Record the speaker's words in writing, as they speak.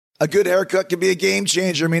A good haircut can be a game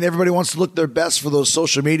changer. I mean, everybody wants to look their best for those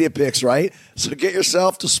social media pics, right? So get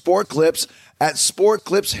yourself to Sport Clips at Sport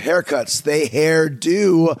Clips Haircuts. They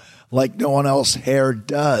hairdo like no one else hair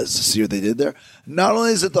does. See what they did there? Not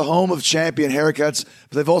only is it the home of champion haircuts,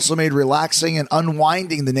 but they've also made relaxing and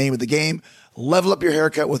unwinding the name of the game. Level up your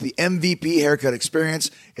haircut with the MVP haircut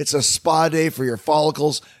experience. It's a spa day for your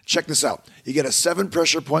follicles. Check this out. You get a 7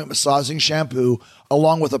 pressure point massaging shampoo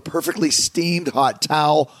along with a perfectly steamed hot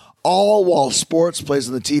towel, all while sports plays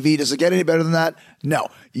on the TV. Does it get any better than that? No.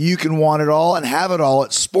 You can want it all and have it all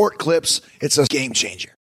at Sport Clips. It's a game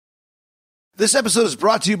changer. This episode is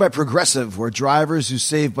brought to you by Progressive, where drivers who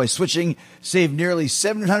save by switching save nearly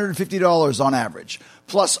 $750 on average.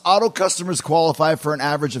 Plus, auto customers qualify for an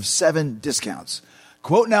average of 7 discounts.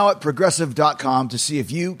 Quote now at Progressive.com to see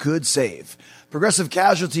if you could save. Progressive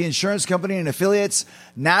Casualty Insurance Company and Affiliates,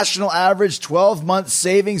 national average 12-month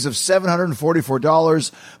savings of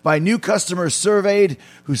 $744 by new customers surveyed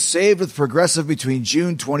who saved with Progressive between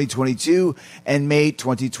June 2022 and May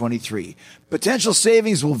 2023. Potential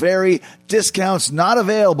savings will vary. Discounts not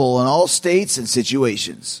available in all states and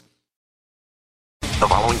situations. The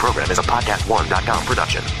following program is a podcast1.com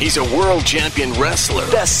production. He's a world champion wrestler,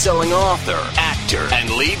 best-selling author, actor, and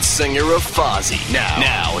lead singer of Fozzy.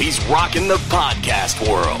 Now he's rocking the podcast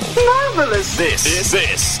world. Marvelous. This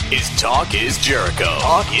is Talk is Jericho.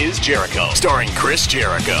 Talk is Jericho, starring Chris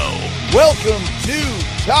Jericho. Welcome to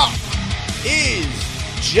Talk is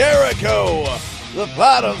Jericho, the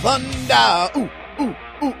pot of thunder. Ooh, ooh,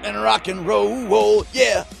 ooh, and rock and roll.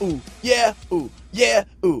 Yeah, ooh, yeah, ooh, yeah,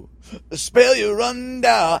 ooh. Spell your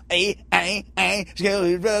rundown, spell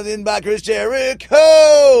your running by Chris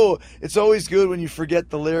Jericho. It's always good when you forget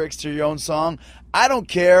the lyrics to your own song. I don't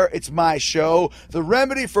care. It's my show. The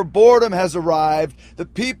remedy for boredom has arrived. The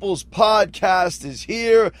People's Podcast is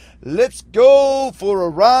here. Let's go for a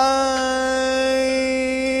ride.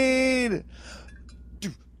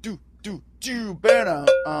 Do better.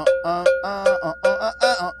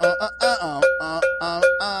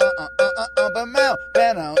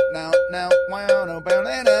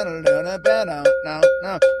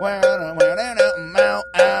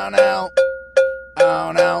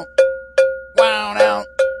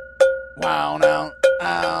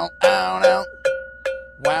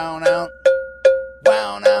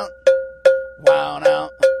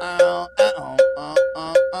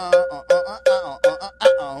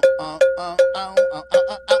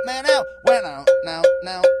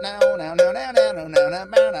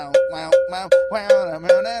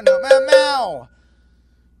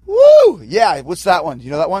 Woo! Yeah, what's that one?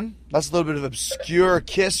 You know that one? That's a little bit of obscure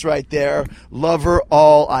Kiss right there. Love Her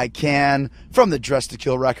All I Can from the Dress to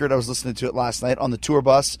Kill record. I was listening to it last night on the tour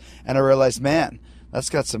bus, and I realized, man, that's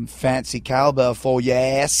got some fancy cowbell for your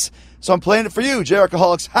ass. So I'm playing it for you,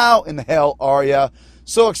 Jerichoholics. How in the hell are ya?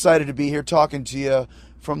 So excited to be here talking to you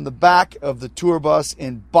from the back of the tour bus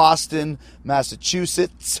in Boston,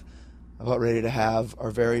 Massachusetts. About ready to have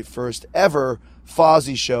our very first ever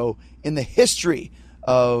Fozzy show in the history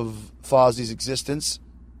of Fozzy's existence.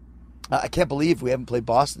 I can't believe we haven't played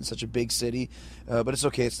Boston, such a big city, but it's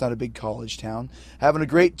okay. It's not a big college town. Having a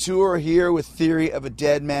great tour here with Theory of a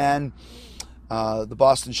Dead Man. The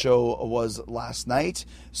Boston show was last night.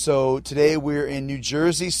 So today we're in New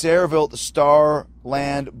Jersey, Sayreville at the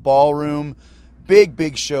Starland Ballroom.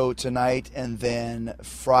 Big show tonight. And then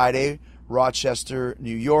Friday, Rochester,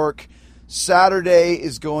 New York. Saturday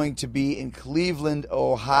is going to be in Cleveland,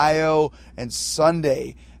 Ohio, and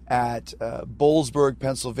Sunday at Boalsburg,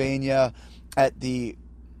 Pennsylvania at the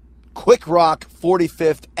Quick Rock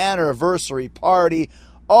 45th anniversary party.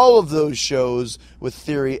 All of those shows with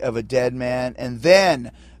Theory of a Dead Man. And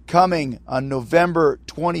then coming on November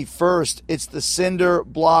 21st, it's the Cinder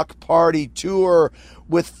Block Party Tour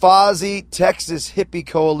with Fozzy, Texas Hippie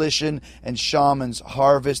Coalition, and Shaman's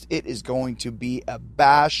Harvest. It is going to be a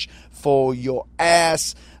bash for your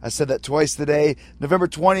ass. I said that twice today. November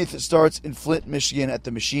 20th, it starts in Flint, Michigan at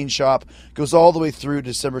the Machine Shop. Goes all the way through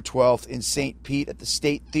December 12th in St. Pete at the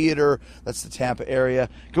State Theater. That's the Tampa area.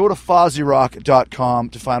 Go to FozzyRock.com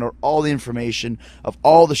to find out all the information of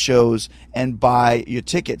all the shows and buy your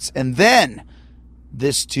tickets. And then,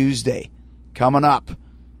 this Tuesday, coming up,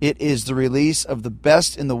 it is the release of The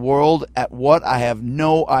Best in the World at What I Have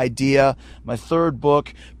No Idea, my third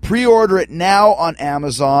book. Pre-order it now on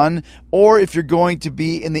Amazon, or if you're going to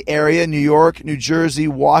be in the area, New York, New Jersey,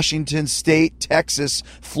 Washington State, Texas,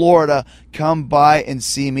 Florida, come by and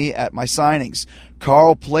see me at my signings.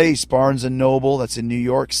 Carl Place, Barnes & Noble, that's in New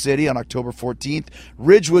York City on October 14th.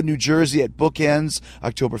 Ridgewood, New Jersey at Bookends,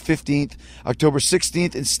 October 15th. October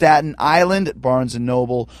 16th in Staten Island at Barnes &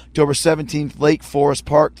 Noble. October 17th, Lake Forest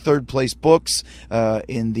Park, Third Place Books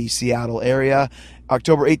in the Seattle area.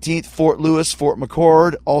 October 18th, Fort Lewis, Fort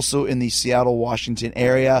McCord, also in the Seattle, Washington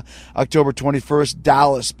area. October 21st,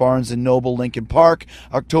 Dallas, Barnes & Noble, Lincoln Park.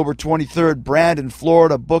 October 23rd, Brandon,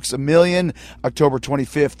 Florida, Books A Million. October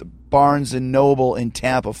 25th, Barnes & Noble in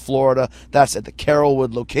Tampa, Florida. That's at the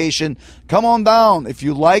Carrollwood location. Come on down. If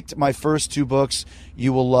you liked my first 2 books,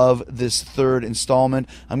 you will love this 3rd installment.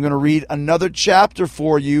 I'm going to read another chapter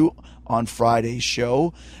for you on Friday's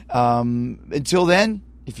show. Until then,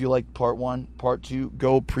 if you like part 1, part 2,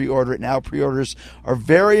 go pre-order it now. Pre-orders are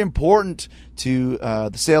very important to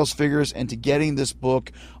the sales figures and to getting this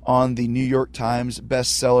book on the New York Times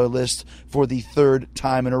bestseller list for the 3rd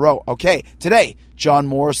time in a row. Okay, today, John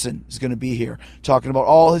Morrison is going to be here talking about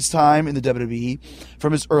all his time in the WWE,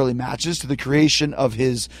 from his early matches to the creation of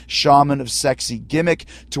his Shaman of Sexy gimmick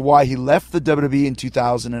to why he left the WWE in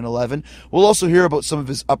 2011. We'll also hear about some of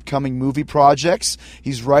his upcoming movie projects.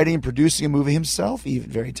 He's writing and producing a movie himself, even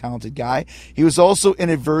very talented guy. He was also in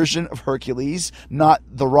a version of Hercules, not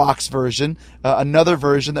The Rock's version, another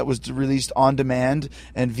version that was released on demand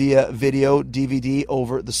and via video DVD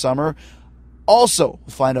over the summer. Also,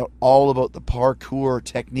 we'll find out all about the parkour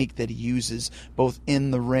technique that he uses both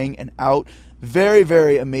in the ring and out. Very,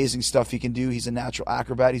 very amazing stuff he can do. He's a natural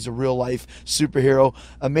acrobat. He's a real-life superhero.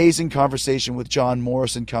 Amazing conversation with John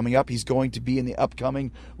Morrison coming up. He's going to be in the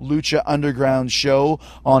upcoming Lucha Underground show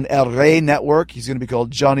on El Rey Network. He's going to be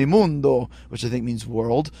called Johnny Mundo, which I think means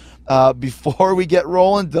world. Before we get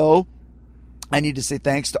rolling, though, I need to say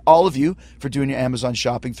thanks to all of you for doing your Amazon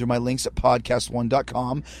shopping through my links at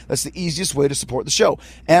podcast1.com. That's the easiest way to support the show.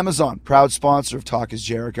 Amazon, proud sponsor of Talk is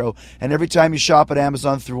Jericho. And every time you shop at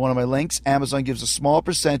Amazon through one of my links, Amazon gives a small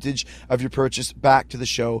percentage of your purchase back to the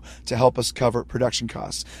show to help us cover production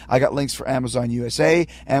costs. I got links for Amazon USA,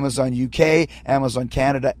 Amazon UK, Amazon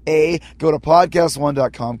Canada A. Go to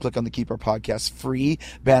podcast1.com, click on the Keep Our Podcast Free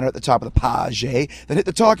banner at the top of the page, then hit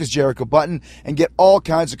the Talk is Jericho button and get all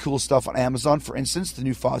kinds of cool stuff on Amazon. For instance, the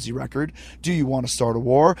new Fozzy record, Do You Want to Start a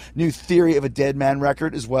War? New Theory of a Dead Man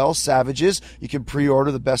record as well, Savages. You can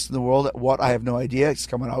pre-order the best in the world at what? I have no idea. It's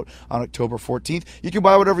coming out on October 14th. You can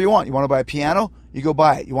buy whatever you want. You want to buy a piano? You go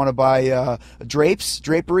buy it. You want to buy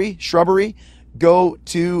drapery, shrubbery? Go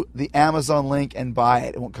to the Amazon link and buy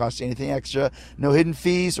it. It won't cost you anything extra. No hidden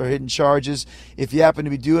fees or hidden charges. If you happen to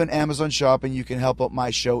be doing Amazon shopping, you can help out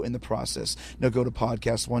my show in the process. Now go to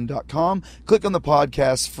podcast1.com, click on the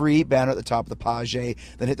podcast free banner at the top of the page,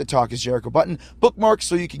 then hit the Talk is Jericho button, bookmark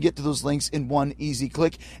so you can get to those links in one easy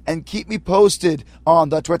click, and keep me posted on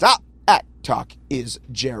the Twitter at Talk is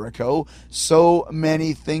Jericho. So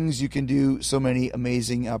many things you can do, so many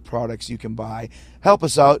amazing products you can buy. Help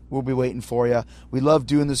us out. We'll be waiting for you. We love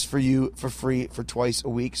doing this for you for free for twice a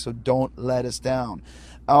week, so don't let us down.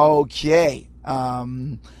 Okay.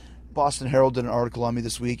 Boston Herald did an article on me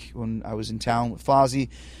this week when I was in town with Fozzy.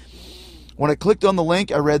 When I clicked on the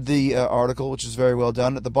link, I read the article, which is very well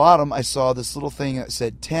done. At the bottom, I saw this little thing that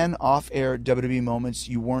said 10 off-air WWE moments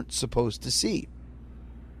you weren't supposed to see.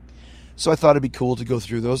 So I thought it'd be cool to go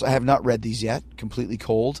through those. I have not read these yet, completely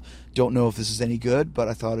cold. Don't know if this is any good, but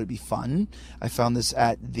I thought it'd be fun. I found this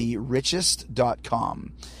at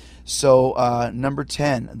therichest.com. So, number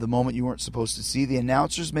 10, the moment you weren't supposed to see. The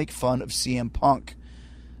announcers make fun of CM Punk.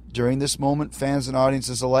 During this moment, fans and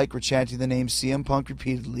audiences alike were chanting the name CM Punk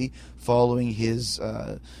repeatedly following his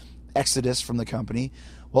exodus from the company.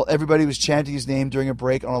 While everybody was chanting his name during a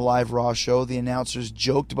break on a live Raw show, the announcers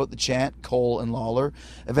joked about the chant, Cole and Lawler.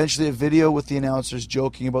 Eventually, a video with the announcers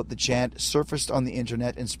joking about the chant surfaced on the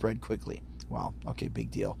internet and spread quickly. Wow, okay,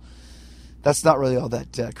 big deal. That's not really all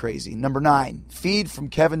that crazy. Number 9, feed from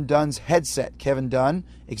Kevin Dunn's headset. Kevin Dunn,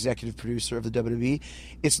 executive producer of the WWE.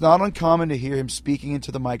 It's not uncommon to hear him speaking into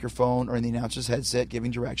the microphone or in the announcer's headset,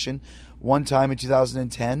 giving direction. One time in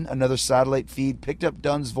 2010, another satellite feed picked up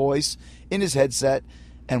Dunn's voice in his headset,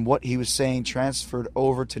 and what he was saying transferred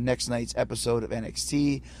over to next night's episode of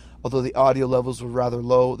NXT. Although the audio levels were rather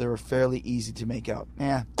low, they were fairly easy to make out.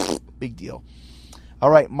 Big deal. All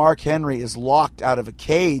right, Mark Henry is locked out of a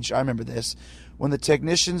cage. I remember this. When the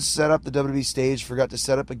technicians set up the WWE stage, forgot to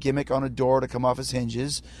set up a gimmick on a door to come off his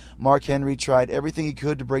hinges, Mark Henry tried everything he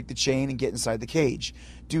could to break the chain and get inside the cage.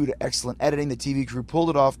 Due to excellent editing, the TV crew pulled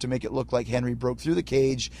it off to make it look like Henry broke through the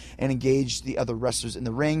cage and engaged the other wrestlers in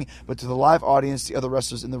the ring. But to the live audience, the other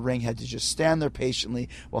wrestlers in the ring had to just stand there patiently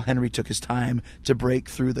while Henry took his time to break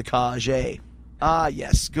through the cage. Ah,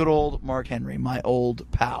 yes, good old Mark Henry, my old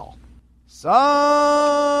pal. Somebody's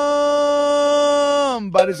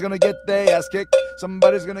gonna get their ass kicked.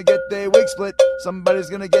 Somebody's gonna get their wig split. Somebody's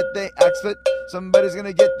gonna get their axe split. Somebody's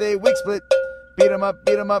gonna get their wig split. Beat him up,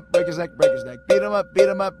 break his neck, break his neck. Beat him up,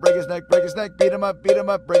 break his neck, break his neck. Beat him up,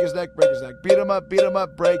 break his neck, break his neck. Beat him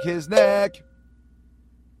up, break his neck.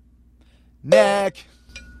 Neck.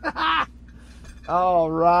 All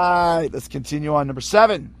right, let's continue on. Number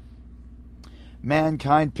 7.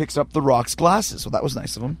 Mankind picks up The Rock's glasses. Well, that was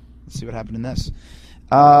nice of him. Let's see what happened in this.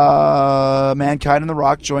 Mankind and The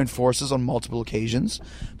Rock joined forces on multiple occasions,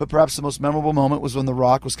 but perhaps the most memorable moment was when The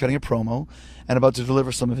Rock was cutting a promo and about to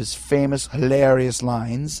deliver some of his famous, hilarious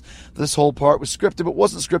lines. This whole part was scripted, but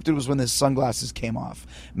wasn't scripted was when his sunglasses came off.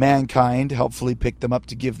 Mankind helpfully picked them up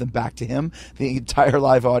to give them back to him. The entire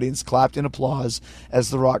live audience clapped in applause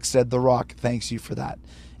as The Rock said, "The Rock thanks you for that."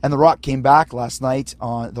 And The Rock came back last night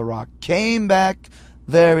on The Rock Came Back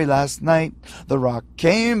very last night. The Rock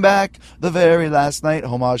came back the very last night.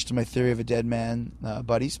 Homage to my Theory of a Dead Man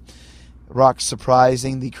buddies. Rock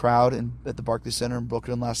surprising the crowd at the Barclays Center in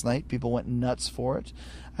Brooklyn last night. People went nuts for it.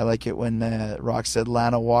 I like it when Rock said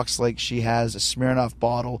Lana walks like she has a Smirnoff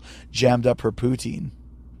bottle jammed up her poutine.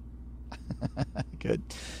 Good.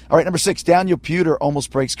 All right, number 6. Daniel Puder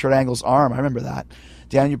almost breaks Kurt Angle's arm. I remember that.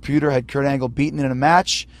 Daniel Puder had Kurt Angle beaten in a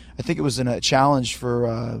match. I think it was in a challenge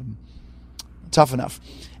for Tough Enough.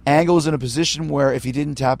 Angle was in a position where if he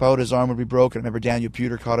didn't tap out, his arm would be broken. I remember Daniel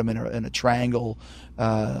Puder caught him in a triangle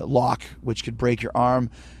lock, which could break your arm.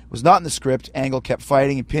 It was not in the script. Angle kept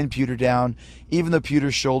fighting and pinned Puder down. Even though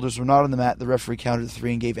Puder's shoulders were not on the mat, the referee counted to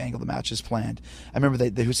 3 and gave Angle the match as planned. I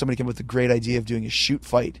remember somebody came up with a great idea of doing a shoot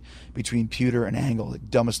fight between Puder and Angle. The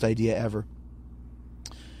dumbest idea ever.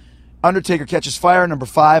 Undertaker catches fire, number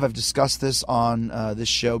 5. I've discussed this on this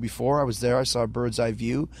show before. I was there. I saw a bird's eye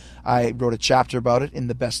view. I wrote a chapter about it in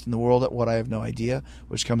The Best in the World at What I Have No Idea,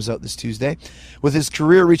 which comes out this Tuesday. With his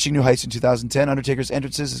career reaching new heights in 2010, Undertaker's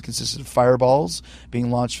entrances has consisted of fireballs being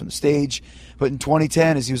launched from the stage. But in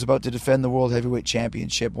 2010, as he was about to defend the World Heavyweight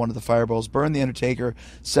Championship, one of the fireballs burned The Undertaker.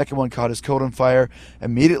 Second one caught his coat on fire.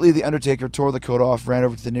 Immediately, The Undertaker tore the coat off, ran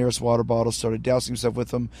over to the nearest water bottle, started dousing himself with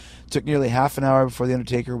them. Took nearly half an hour before The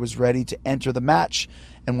Undertaker was ready to enter the match,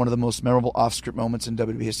 and one of the most memorable off-script moments in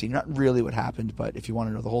WWE history. Not really what happened, but if you want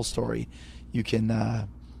to know the whole story, you can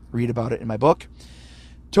read about it in my book.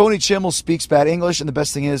 Tony Chimmel speaks bad English, and the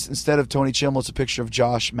best thing is, instead of Tony Chimmel, it's a picture of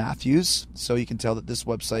Josh Matthews, so you can tell that this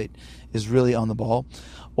website is really on the ball.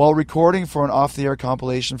 While recording for an off-the-air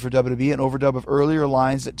compilation for WWE, an overdub of earlier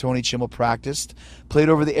lines that Tony Chimmel practiced played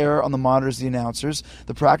over the air on the monitors of the announcers.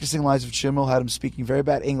 The practicing lines of Chimmel had him speaking very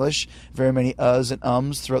bad English, very many uhs and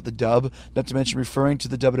ums throughout the dub, not to mention referring to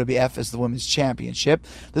the WWF as the Women's Championship.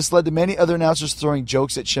 This led to many other announcers throwing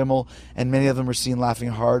jokes at Chimmel, and many of them were seen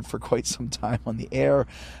laughing hard for quite some time on the air.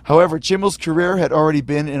 However, Chimmel's career had already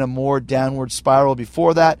been in a more downward spiral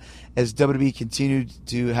before that, as WWE continued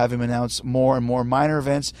to have him announce more and more minor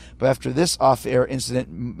events. But after this off-air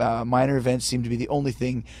incident, minor events seem to be the only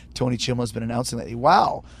thing Tony Chimmel has been announcing lately.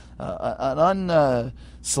 Wow, an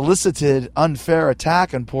unsolicited, unfair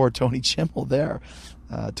attack on poor Tony Chimmel there.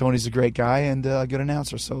 Tony's a great guy and a good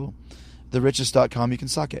announcer, so therichest.com, you can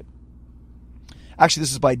suck it. Actually,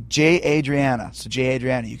 this is by J. Adriana, so J.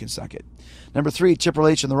 Adriana, you can suck it. Number 3, Triple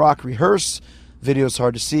H and The Rock rehearse. Video is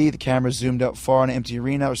hard to see. The camera zoomed out far on an empty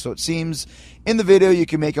arena, or so it seems. In the video, you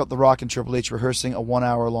can make out The Rock and Triple H rehearsing a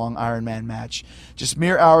 1-hour-long Iron Man match, just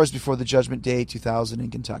mere hours before the Judgment Day 2000 in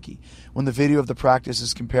Kentucky. When the video of the practice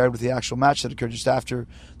is compared with the actual match that occurred just after,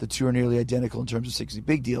 the two are nearly identical in terms of 60.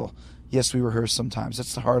 Big deal. Yes, we rehearse sometimes.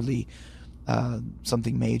 That's hardly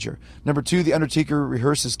something major. Number 2, The Undertaker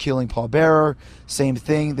rehearses killing Paul Bearer. Same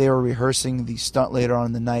thing. They were rehearsing the stunt later on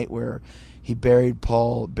in the night where he buried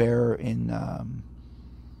Paul Bearer in the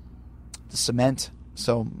cement.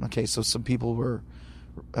 So some people were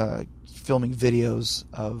filming videos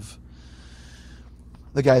of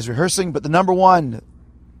the guys rehearsing. But the number 1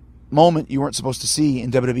 moment you weren't supposed to see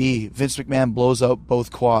in WWE, Vince McMahon blows out both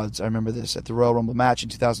quads. I remember this at the Royal Rumble match in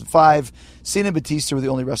 2005. Cena and Batista were the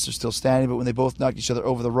only wrestlers still standing, but when they both knocked each other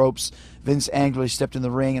over the ropes, Vince angrily stepped in the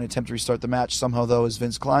ring and attempted to restart the match. Somehow, though, as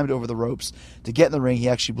Vince climbed over the ropes to get in the ring, he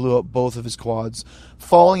actually blew out both of his quads,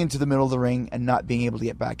 falling into the middle of the ring and not being able to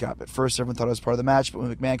get back up. At first, everyone thought it was part of the match, but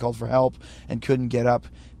when McMahon called for help and couldn't get up,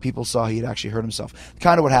 people saw he had actually hurt himself.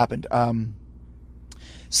 Kind of what happened.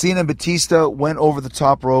 Cena and Batista went over the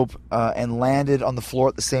top rope and landed on the floor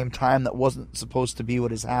at the same time. That wasn't supposed to be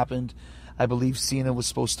what has happened. I believe Cena was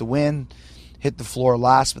supposed to win, hit the floor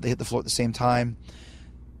last, but they hit the floor at the same time.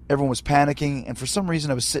 Everyone was panicking, and for some reason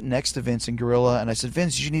I was sitting next to Vince and Gorilla, and I said,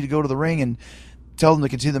 Vince, you need to go to the ring and tell them to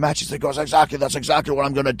continue the match. He's like, that's exactly what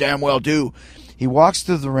I'm going to damn well do. He walks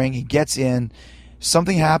through the ring. He gets in.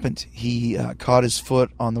 Something happened. He caught his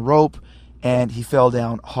foot on the rope, and he fell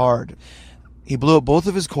down hard. He blew up both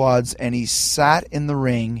of his quads, and he sat in the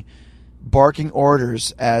ring barking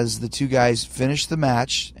orders as the two guys finished the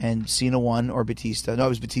match, and Cena won, or Batista. No, it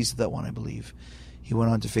was Batista that won, I believe. He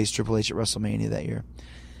went on to face Triple H at WrestleMania that year.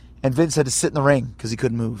 And Vince had to sit in the ring because he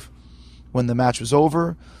couldn't move. When the match was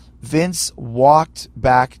over, Vince walked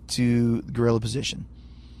back to the gorilla position.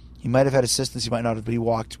 He might have had assistance, he might not have, but he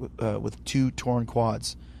walked with 2 torn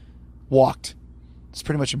quads. Walked. It's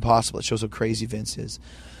pretty much impossible. It shows how crazy Vince is.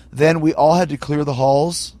 Then we all had to clear the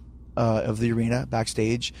halls of the arena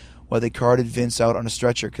backstage while they carted Vince out on a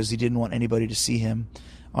stretcher because he didn't want anybody to see him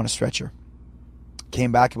on a stretcher.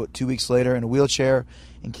 Came back about 2 weeks later in a wheelchair,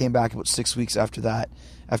 and came back about 6 weeks after that,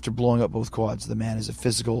 after blowing up both quads. The man is a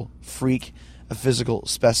physical freak, a physical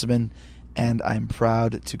specimen, and I'm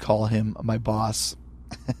proud to call him my boss.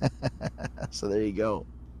 So there you go.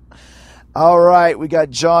 All right, we got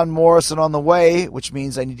John Morrison on the way, which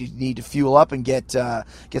means I need to fuel up and get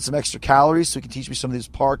some extra calories so he can teach me some of these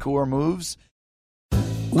parkour moves.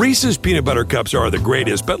 Reese's Peanut Butter Cups are the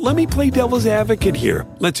greatest, but let me play devil's advocate here.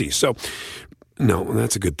 Let's see. So, no,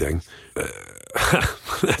 that's a good thing.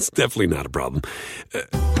 That's definitely not a problem.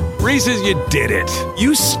 Reese's, you did it.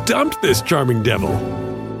 You stumped this charming devil.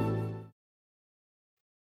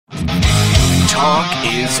 Talk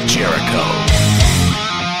is Jericho.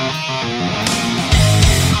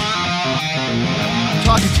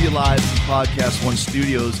 Talking to you live from Podcast One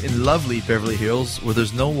Studios in lovely Beverly Hills, where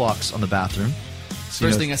there's no locks on the bathroom. So,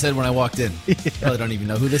 First thing I said when I walked in. Probably don't even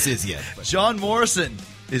know who this is yet. But. John Morrison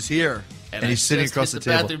is here, and he's sitting across the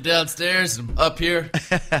table. Bathroom downstairs, and I'm up here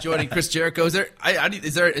joining Chris Jericho. Is there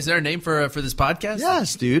a name for this podcast?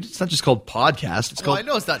 Yes, dude. It's not just called podcast. It's called. I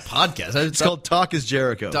know it's not podcast. It's called Talk is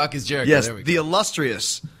Jericho. Talk is Jericho. Yes, there we go. the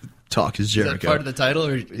illustrious Talk is Jericho. Is that part of the title?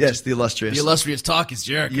 Or yes, the illustrious. The illustrious Talk is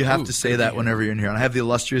Jericho. You have to say that whenever you're in here. And I have the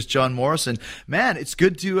illustrious John Morrison. Man, it's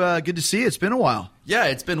good to see you. It's been a while. Yeah,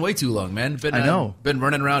 it's been way too long, man. I know. Been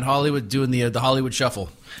running around Hollywood doing the Hollywood Shuffle,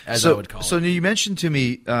 as I would call it. So you mentioned to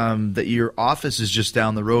me that your office is just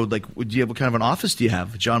down the road. Like, do you have what kind of an office do you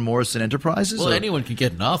have? John Morrison Enterprises? Well, anyone can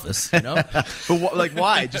get an office, you know. But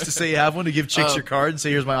why? Just to say you have one, to give chicks your card and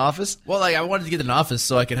say, here's my office? Well, I wanted to get an office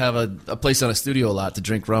so I could have a place on a studio lot to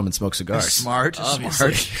drink rum and smoke cigars. Smart.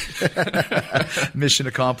 Mission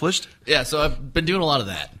accomplished. Yeah, so I've been doing a lot of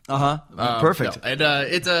that. Perfect. No. And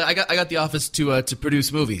I got the office to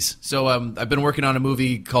produce movies. So I've been working on a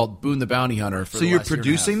movie called Boone the Bounty Hunter. So you're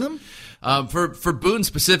producing them? For Boone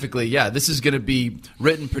specifically, yeah. This is going to be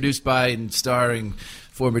written, produced by, and starring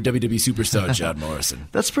former WWE superstar John Morrison.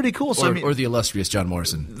 That's pretty cool. So, or the illustrious John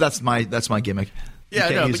Morrison. That's my gimmick. Yeah,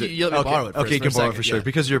 no, but you let me borrow it. Okay, you can borrow it for sure,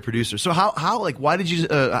 because you're a producer. So why did you?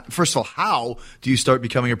 First of all, how do you start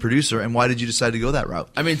becoming a producer, and why did you decide to go that route?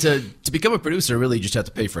 I mean, to become a producer, really, you just have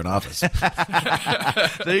to pay for an office.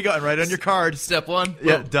 There you go, and right on your card. Step one.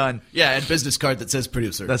 Yeah, boom. done. Yeah, and business card that says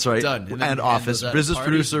producer. That's right. Done. And office. Business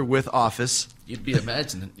producer with office. You'd be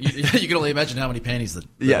imagining. You can only imagine how many panties that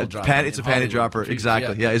yeah, drop. It's a panty dropper.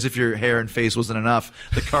 Exactly. Yeah, as if your hair and face wasn't enough.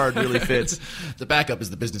 The card really fits. The backup is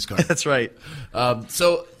the business card. That's right.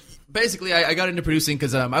 So basically, I got into producing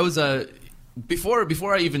because I was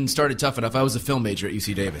before I even started Tough Enough, I was a film major at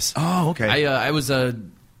UC Davis. Oh, okay.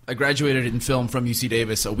 I graduated in film from UC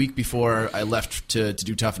Davis a week before I left to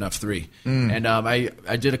do Tough Enough 3. And I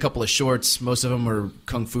did a couple of shorts. Most of them were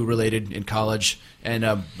kung fu related in college. And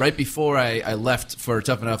right before I left for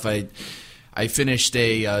Tough Enough, I finished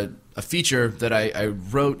a feature that I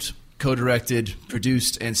wrote, co-directed,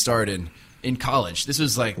 produced, and starred in college. This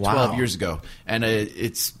was like 12 years ago. And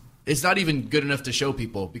it's not even good enough to show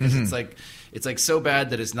people because it's like so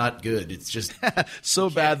bad that it's not good. It's just so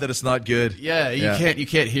bad that it's not good. Yeah, you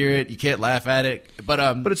can't hear it, you can't laugh at it. But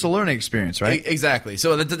it's a learning experience, right? Exactly.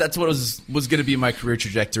 So that's what was going to be my career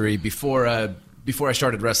trajectory before I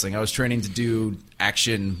started wrestling. I was training to do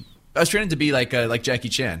action. I was training to be like Jackie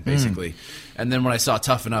Chan, basically. And then when I saw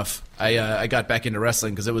Tough Enough, I got back into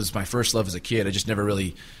wrestling because it was my first love as a kid. I just never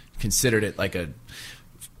really considered it like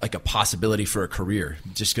a possibility for a career,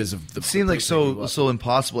 just because of the. It seemed like so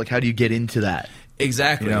impossible. Like, how do you get into that?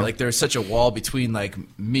 Exactly. You know? Like, there's such a wall between like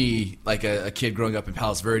me, like a kid growing up in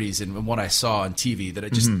Palos Verdes, and what I saw on TV that I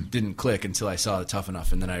just didn't click until I saw Tough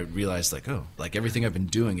Enough, and then I realized like everything I've been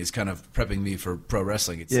doing is kind of prepping me for pro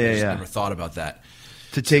wrestling. I just never thought about that.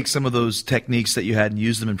 to take some of those techniques that you had and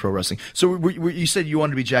use them in pro wrestling. So you said you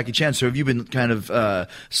wanted to be Jackie Chan. So have you been kind of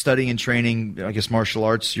studying and training, I guess, martial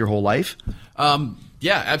arts your whole life?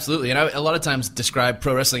 Yeah, absolutely. And I a lot of times describe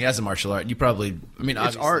pro wrestling as a martial art. You probably, I mean,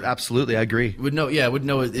 It's art, absolutely. I agree. would know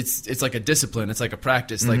it's like a discipline. It's like a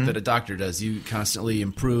practice, like that a doctor does. You constantly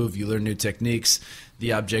improve. You learn new techniques.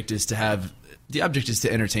 The object is to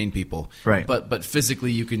entertain people. Right. But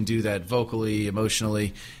physically, you can do that vocally,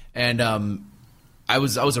 emotionally, and I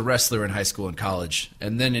was a wrestler in high school and college,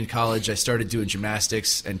 and then in college I started doing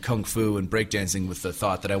gymnastics and kung fu and breakdancing with the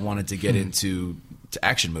thought that I wanted to get into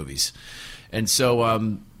action movies. And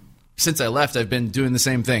so since I left, I've been doing the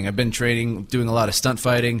same thing. I've been training, doing a lot of stunt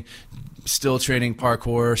fighting, still training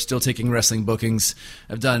parkour, still taking wrestling bookings.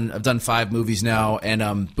 I've done 5 movies now,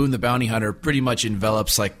 and Boone the Bounty Hunter pretty much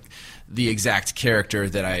envelops like the exact character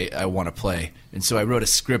that I want to play. And so I wrote a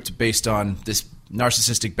script based on this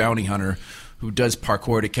narcissistic bounty hunter who does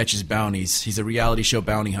parkour to catch his bounties. He's a reality show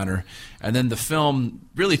bounty hunter. And then the film,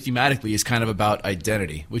 really thematically, is kind of about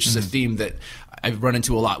identity, which is a theme that I've run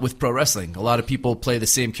into a lot with pro wrestling. A lot of people play the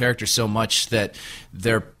same character so much that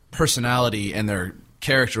their personality and their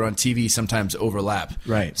character on TV sometimes overlap.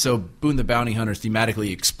 Right. So Boone the Bounty Hunter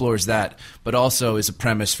thematically explores that, but also is a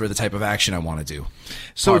premise for the type of action I want to do.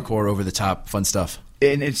 So- Parkour, over the top, fun stuff.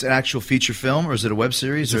 And it's an actual feature film, or is it a web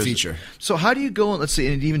series? It's a or is it- feature. So how do you go, let's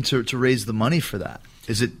say, and even to raise the money for that?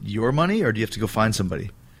 Is it your money, or do you have to go find somebody?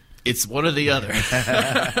 It's one or the other.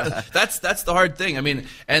 That's the hard thing. I mean,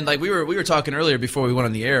 and like we were talking earlier before we went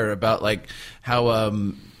on the air about like how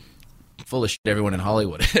full of shit everyone in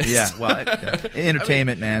Hollywood is. Yeah, well,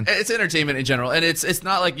 entertainment, man. It's entertainment in general, and it's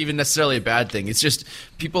not like even necessarily a bad thing. It's just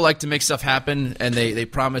people like to make stuff happen, and they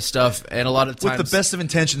promise stuff, and a lot of times With the best of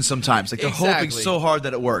intentions sometimes. Like they're hoping Exactly. so hard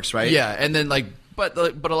that it works, right? Yeah, and then like, but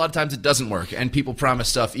a lot of times it doesn't work, and people promise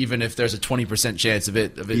stuff even if there's a 20% chance of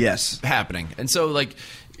it Yes. happening. And so like,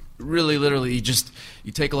 really, literally,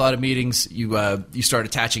 you take a lot of meetings, you start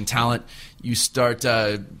attaching talent, you start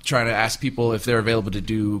trying to ask people if they're available to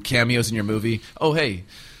do cameos in your movie. Oh, hey,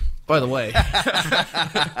 by the way,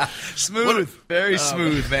 Smooth, very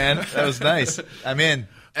smooth, man. That was nice. I'm in.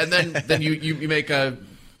 and then you make a.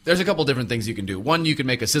 There's a couple different things you can do. One, you can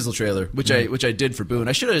make a sizzle trailer, which I did for Boone.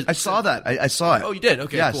 I should have. I saw that. I saw it. Oh, you did?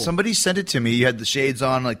 Okay, yeah, cool. somebody sent it to me. You had the shades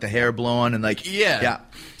on, like the hair blowing, and like Yeah.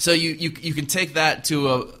 So you can take that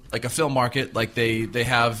to a film market like they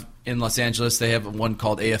have in Los Angeles. They have one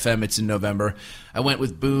called AFM. It's in November. I went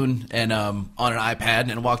with Boone and on an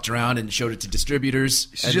iPad and walked around and showed it to distributors.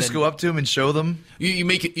 So you just go up to them and show them. You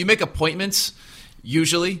make appointments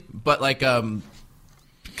usually, but like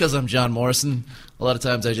because I'm John Morrison, a lot of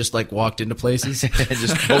times I just like walked into places. And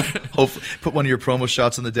just hope, put one of your promo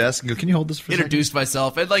shots on the desk and go, can you hold this for a second? Introduced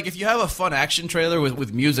myself, and like if you have a fun action trailer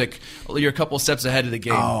with music, you're a couple steps ahead of the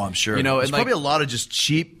game. Oh, I'm sure. You know, there's and like, probably a lot of just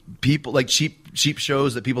cheap people, like cheap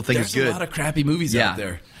shows that people think there's is good. a lot of crappy movies Yeah. out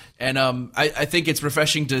there. And I think it's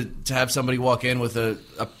refreshing to have somebody walk in with an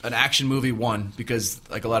action movie, one, because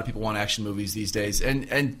like a lot of people want action movies these days,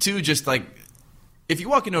 and two, just like if you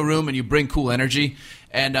walk into a room and you bring cool energy,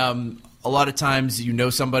 and a lot of times you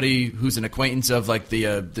know somebody who's an acquaintance of like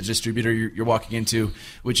the distributor you're walking into,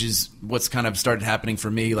 which is what's kind of started happening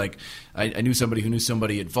for me. Like I knew somebody who knew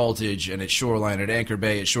somebody at Voltage and at Shoreline, at Anchor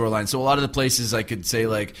Bay, at Shoreline. So a lot of the places I could say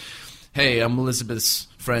like, hey, I'm Elizabeth's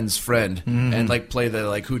friend's friend, and like play the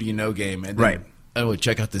like who do you know game, and then, Right. oh,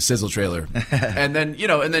 check out the sizzle trailer, and then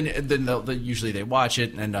and then usually they watch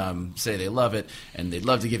it and say they love it and they'd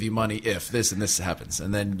love to give you money if this and this happens,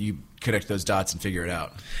 and then you connect those dots and figure it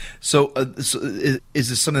out. So is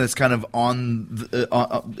this something that's kind of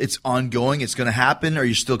it's ongoing? It's going to happen, or are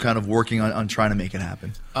you still kind of working on trying to make it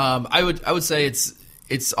happen? I would say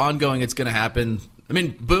it's ongoing. It's going to happen. I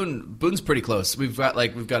mean, Boone's pretty close. We've got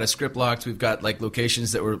a script locked. We've got like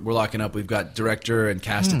locations that we're locking up. We've got director and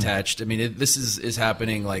cast attached. I mean, this is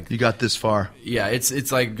happening. Like You got this far. yeah,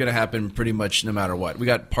 it's like going to happen pretty much no matter what. We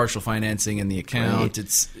got partial financing in the account.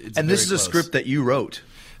 It's And this is very a close. script that you wrote.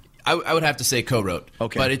 I would have to say co-wrote.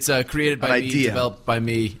 Okay. But it's created by An me, idea. developed by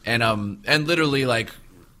me, and literally like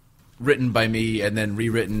written by me and then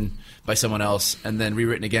rewritten by someone else and then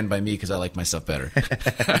rewritten again by me because I like my stuff better.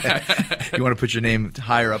 You want to put your name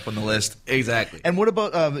higher up on the list. Exactly. And what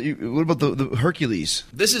about the Hercules?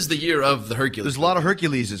 This is the year of the Hercules. There's a lot of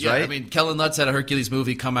Herculeses, Yeah, right? I mean, Kellen Lutz had a Hercules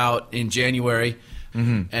movie come out in January,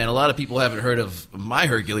 and a lot of people haven't heard of my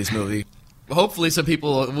Hercules movie. Hopefully some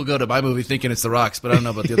people will go to my movie thinking it's The Rock's, but I don't know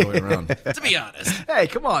about the other way around, to be honest. Hey,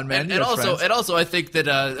 come on, man. And You have also, friends. I think that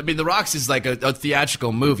I mean, The Rock's is like a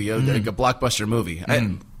theatrical movie, like a blockbuster movie.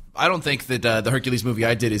 I don't think that the Hercules movie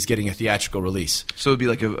I did is getting a theatrical release. So it'd be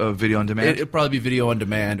like a video on demand? It'd probably be video on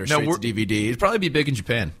demand or straight to DVD. It'd probably be big in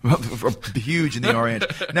Japan. Huge in the Orient.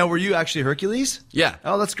 Now, were you actually Hercules? Yeah.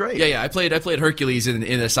 Oh, that's great. Yeah. I played Hercules in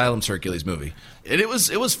Asylum's Hercules movie. And it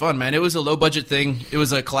was fun, man. It was a low-budget thing. It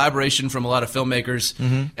was a collaboration from a lot of filmmakers.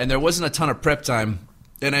 And there wasn't a ton of prep time.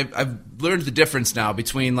 And I've learned the difference now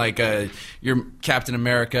between like your Captain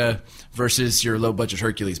America versus your low budget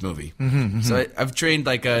Hercules movie. So I've trained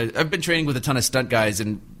I've been training with a ton of stunt guys,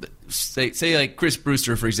 and say like Chris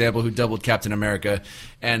Brewster, for example, who doubled Captain America,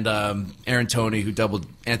 and Aaron Toney, who doubled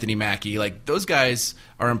Anthony Mackie. Like those guys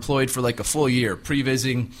are employed for like a full year,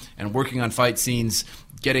 prevising and working on fight scenes,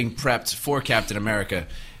 getting prepped for Captain America.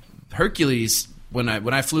 Hercules, when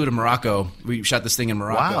I flew to Morocco, we shot this thing in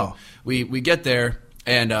Morocco. Wow. We get there.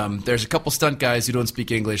 And there's a couple stunt guys who don't speak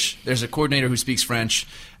English. There's a coordinator who speaks French,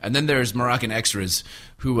 and then there's Moroccan extras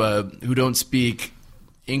who don't speak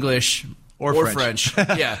English or French.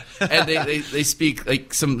 Yeah, and they speak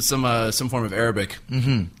like some form of Arabic.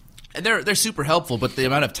 And they're super helpful, but the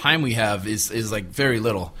amount of time we have is like very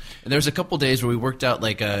little. And there's a couple days where we worked out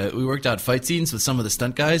fight scenes with some of the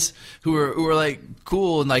stunt guys who were like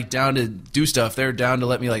cool and like down to do stuff. They were down to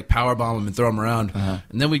let me like power bomb them and throw them around.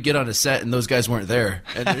 And then we'd get on a set and those guys weren't there.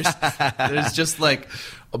 And there's just like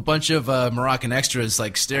a bunch of Moroccan extras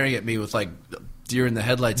like staring at me with like deer in the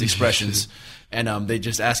headlights expressions. And they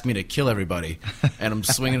just asked me to kill everybody. And I'm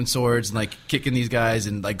swinging swords and like kicking these guys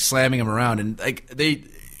and like slamming them around. And like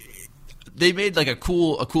they made like a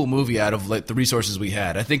cool movie out of like the resources we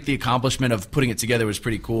had. I think the accomplishment of putting it together was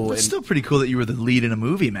pretty cool. It's still pretty cool that you were the lead in a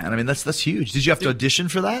movie, man. I mean, that's huge. Did you have to audition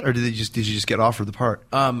for that, or did you just get offered the part?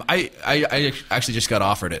 I actually just got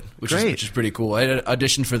offered it, which is pretty cool. I had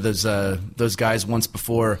auditioned for those guys once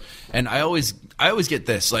before, and I always get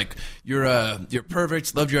this like you're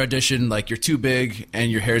perfect, loved your audition, like you're too big and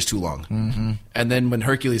your hair's too long. And then when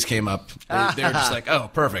Hercules came up, they were just like, oh,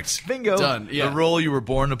 perfect, bingo, done. Yeah. The role you were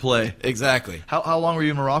born to play. Exactly. How long were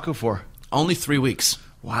you in Morocco for? Only 3 weeks.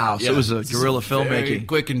 Wow, so it was a guerrilla filmmaking.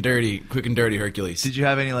 Quick and dirty Hercules. Did you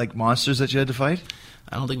have any like monsters that you had to fight?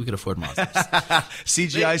 I don't think we could afford monsters.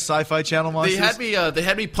 CGI Sci-Fi Channel monsters. They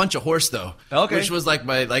had me punch a horse though. Okay. Which was like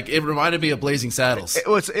it reminded me of Blazing Saddles. It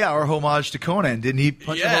was or homage to Conan. Didn't he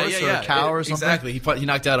punch a horse or a cow or something? Exactly. He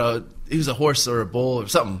knocked out he was a horse or a bull or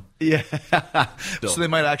something. Yeah. So they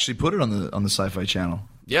might actually put it on the Sci-Fi Channel.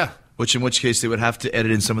 Yeah. In which case they would have to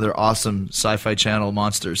edit in some of their awesome Sci-Fi Channel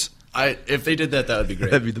monsters. If they did that would be great.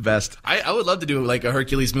 That'd be the best. I would love to do like a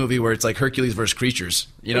Hercules movie where it's like Hercules versus creatures.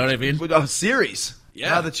 You know what I mean? A series. Yeah.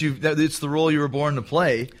 Now that it's the role you were born to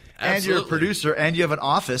play, and you're a producer, and you have an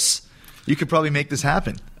office, you could probably make this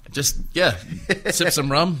happen. Just sip some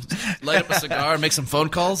rum, light up a cigar, make some phone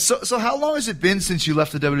calls. So how long has it been since you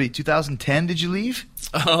left the WWE? 2010? Did you leave?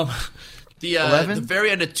 The very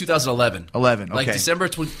end of 2011. 11. Okay. Like December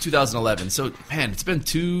 2011. So man, it's been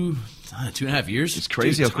 2.5 years. It's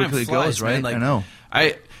crazy how quickly it goes, right? Like, I know.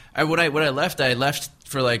 When I left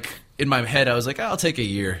for like. In my head, I was like, I'll take a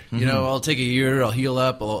year. You know, I'll take a year. I'll heal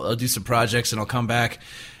up. I'll do some projects, and I'll come back.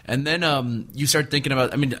 And then you start thinking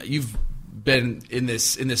about. I mean, you've been in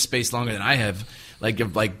this space longer than I have. Like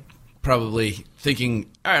probably thinking,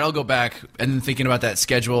 all right, I'll go back, and then thinking about that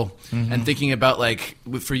schedule, and thinking about like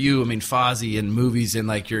for you, I mean, Fozzy and movies and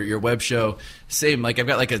like your web show. Same. Like I've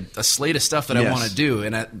got like a slate of stuff that I want to do,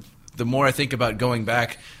 and the more I think about going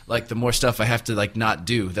back, like the more stuff I have to like not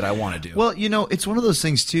do that I want to do. Well, it's one of those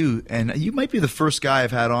things too, and you might be the first guy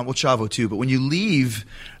I've had on, well, Chavo too, but when you leave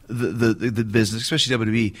the business, especially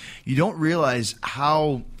WWE, you don't realize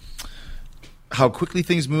how quickly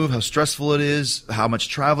things move, how stressful it is, how much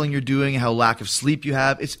traveling you're doing, how lack of sleep you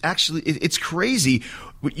have. It's actually it's crazy.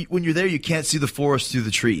 When you're there, you can't see the forest through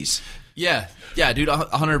the trees. Yeah, dude,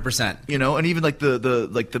 100%. And even like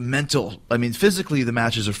the mental. I mean, physically the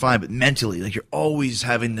matches are fine, but mentally, like you're always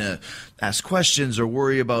having to ask questions or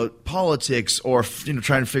worry about politics or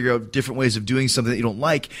trying to figure out different ways of doing something that you don't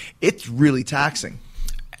like. It's really taxing,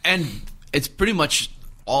 and it's pretty much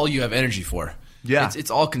all you have energy for. Yeah, it's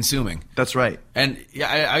all consuming. That's right. And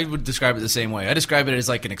I would describe it the same way. I describe it as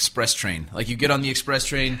like an express train. Like you get on the express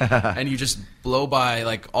train and you just blow by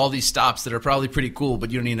like all these stops that are probably pretty cool, but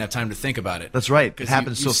you don't even have time to think about it. That's right. It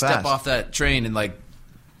happens so fast. You step off that train and like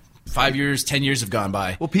 5 years, 10 years have gone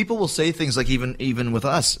by. Well, people will say things like even with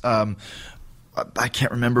us. I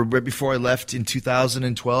can't remember, right before I left in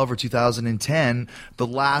 2012 or 2010, the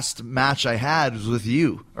last match I had was with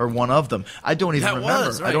you, or one of them. I don't even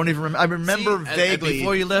remember. Right. I don't even remember. I remember vaguely.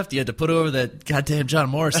 Before you left, you had to put over that goddamn John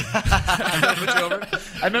Morrison. I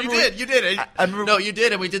remember You did. I remember, No, you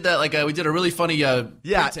did, and we did that. Like we did a really funny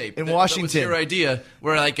tape in That Washington. was your idea,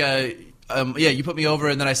 where you put me over,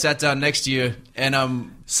 and then I sat down next to you,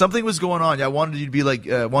 and something was going on. I wanted you to be like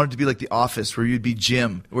The Office, where you'd be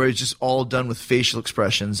Jim, where it's just all done with facial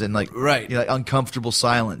expressions and like uncomfortable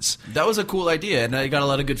silence. that was a cool idea, and I got a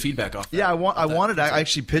lot of good feedback off that. Yeah, I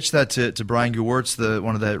actually pitched that to Brian Gewirtz,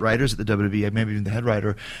 one of the writers at the WWE, maybe even the head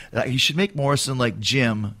writer. That he should make Morrison like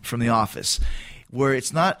Jim from The Office, where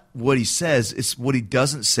it's not what he says, it's what he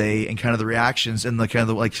doesn't say, and kind of the reactions and the kind of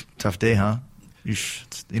the, like, tough day, huh?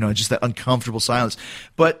 Just that uncomfortable silence.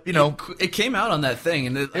 But it came out on that thing,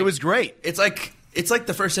 and it was great. It's like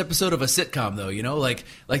the first episode of a sitcom, though. Like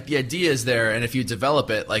the idea is there, and if you develop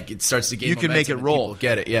it, like it starts to gain. You can make it and roll. people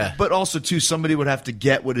get it, yeah. But also, too, somebody would have to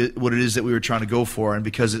get what it is that we were trying to go for, and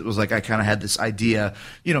because it was like I kind of had this idea,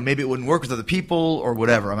 maybe it wouldn't work with other people or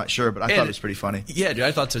whatever. I'm not sure, but I thought it was pretty funny. Yeah, dude,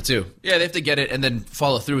 I thought so too. Yeah, they have to get it and then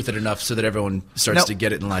follow through with it enough so that everyone starts to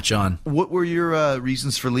get it and latch on. What were your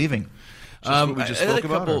reasons for leaving? What we just spoke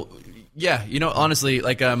about? Yeah, honestly,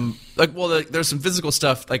 there's some physical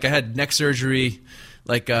stuff. Like I had neck surgery,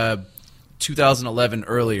 2011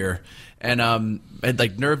 earlier, and I had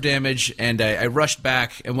like nerve damage, and I rushed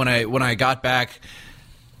back. And when I got back,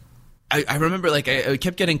 I remember like I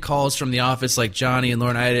kept getting calls from the office, like Johnny and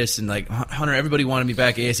Laurinaitis and like Hunter. Everybody wanted me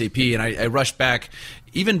back ASAP, and I rushed back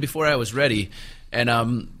even before I was ready.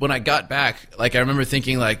 And when I got back, like I remember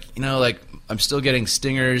thinking like I'm still getting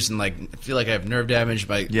stingers, and like I feel like I have nerve damage.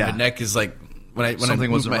 My neck is like when I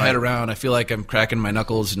move my head around, I feel like I'm cracking my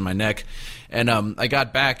knuckles in my neck. And I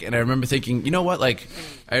got back, and I remember thinking, you know what? Like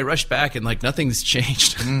I rushed back, and like nothing's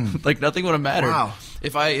changed. Like nothing would have mattered. Wow.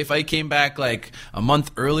 If I came back like a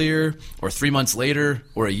month earlier, or 3 months later,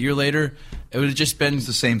 or a year later, it would have just been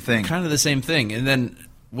the same thing. Kind of the same thing. And then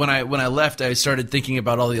when I left, I started thinking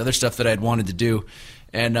about all the other stuff that I'd wanted to do,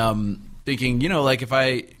 and thinking, like if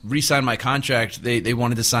I re-signed my contract, they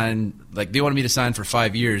wanted me to sign for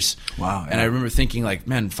 5 years. Wow. And I remember thinking like,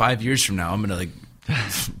 man, 5 years from now, I'm gonna like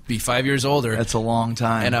be 5 years older. That's a long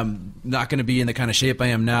time. And I'm not gonna be in the kind of shape I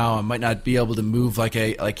am now. I might not be able to move like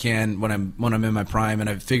I can when I'm in my prime. And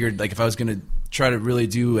I figured like if I was gonna try to really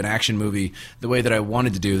do an action movie the way that I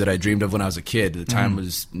wanted to do, that I dreamed of when I was a kid, the time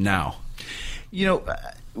was now.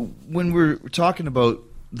 When we're talking about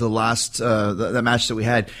the last that match that we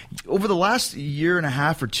had over the last year and a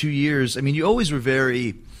half or 2 years, I mean, you always were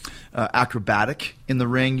very acrobatic in the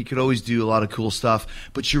ring. You could always do a lot of cool stuff,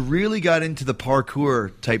 but you really got into the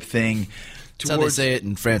parkour type thing. That's how they say it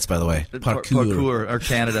in France, by the way. Parkour, or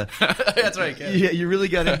Canada. That's right. Canada. Yeah, you really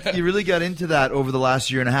got into that over the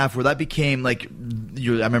last year and a half, where that became like. I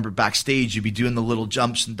remember backstage, you'd be doing the little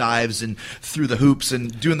jumps and dives and through the hoops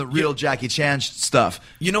and doing the real Jackie Chan stuff.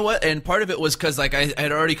 You know what? And part of it was because like I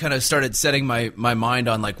had already kind of started setting my mind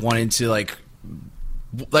on like wanting to like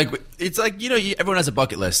it's like everyone has a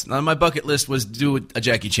bucket list. Now, my bucket list was do a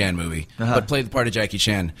Jackie Chan movie, but play the part of Jackie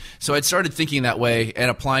Chan. So I'd started thinking that way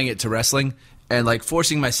and applying it to wrestling. And like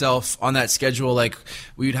forcing myself on that schedule, like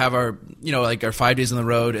we'd have our, our 5 days on the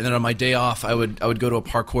road, and then on my day off, I would go to a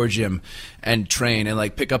parkour gym and train and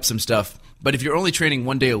like pick up some stuff. But if you're only training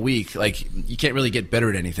 1 day a week, like you can't really get better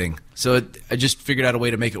at anything. So I just figured out a way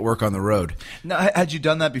to make it work on the road. Now, had you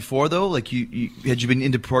done that before though? Like had you been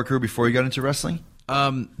into parkour before you got into wrestling?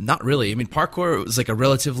 Not really. I mean, parkour was like a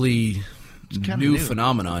relatively new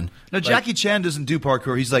phenomenon. No, Jackie Chan doesn't do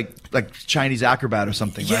parkour. He's like Chinese acrobat or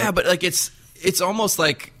something. Yeah, right? But like it's almost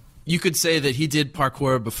like you could say that he did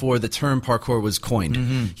parkour before the term parkour was coined.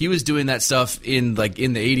 Mm-hmm. He was doing that stuff in the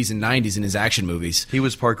 80s and 90s in his action movies. He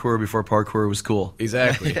was parkour before parkour was cool.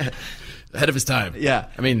 Exactly. Ahead of his time. Yeah.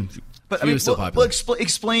 I mean, he was still popular. Well,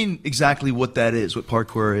 explain exactly what that is, what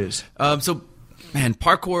parkour is.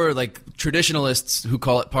 Parkour, like traditionalists who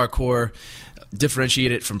call it parkour,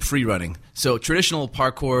 differentiate it from free running. So traditional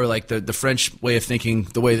parkour, like the French way of thinking,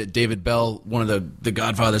 the way that David Bell, one of the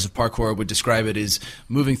godfathers of parkour, would describe it, is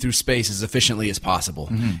moving through space as efficiently as possible.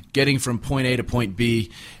 Mm-hmm. Getting from point A to point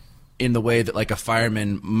B in the way that like a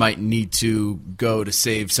fireman might need to go to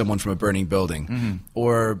save someone from a burning building, mm-hmm.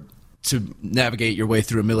 or to navigate your way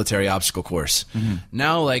through a military obstacle course. Mm-hmm.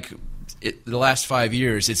 Now, the last 5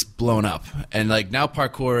 years, it's blown up. And like now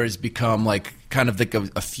parkour has become like kind of like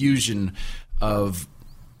a fusion of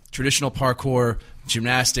traditional parkour,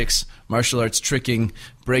 gymnastics, martial arts tricking,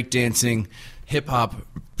 breakdancing, hip-hop.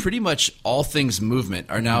 Pretty much all things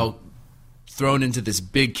movement are now thrown into this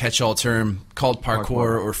big catch-all term called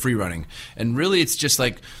parkour or free running. And really it's just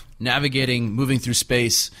like navigating, moving through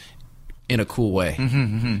space in a cool way,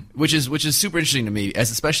 which is super interesting to me,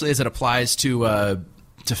 especially as it applies to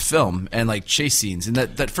film and like chase scenes. And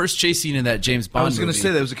that first chase scene in that James Bond I was going to movie,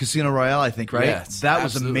 say that was a Casino Royale, I think, right? Yes, that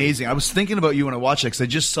was absolutely. amazing. I was thinking about you when I watched it because I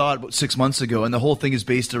just saw it about 6 months ago, and the whole thing is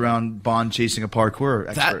based around Bond chasing a parkour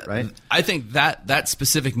expert, right? I think that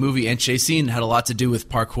specific movie and chase scene had a lot to do with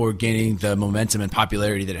parkour gaining the momentum and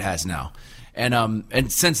popularity that it has now.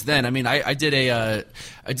 And since then, I mean, I did a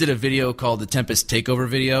video called the Tempest Takeover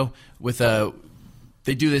video with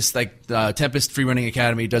they do this like Tempest Free Running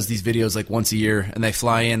Academy does these videos like once a year, and they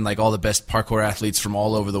fly in like all the best parkour athletes from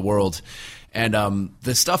all over the world. And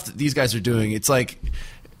the stuff that these guys are doing, it's like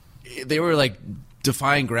they were like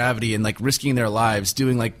defying gravity and like risking their lives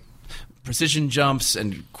doing like precision jumps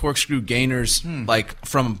and corkscrew gainers like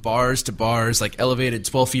from bars to bars, like elevated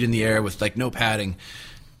 12 feet in the air with like no padding.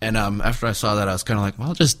 And after I saw that, I was kind of like, well,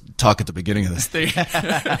 I'll just talk at the beginning of this thing.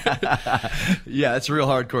 Yeah, it's real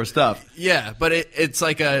hardcore stuff. Yeah, but it's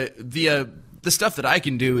like the stuff that I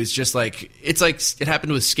can do is just like it's like it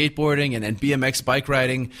happened with skateboarding and BMX bike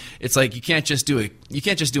riding. It's like you can't just do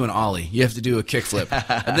an ollie. You have to do a kickflip,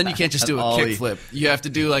 and then you can't just do a kickflip. You have to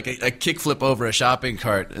do like a kickflip over a shopping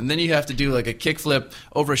cart, and then you have to do like a kickflip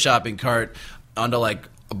over a shopping cart onto like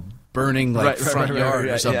a burning like front yard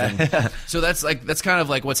or something. Yeah. So that's kind of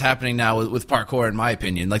like what's happening now with parkour, in my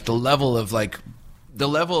opinion. Like the level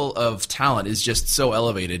of talent is just so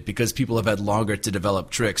elevated because people have had longer to develop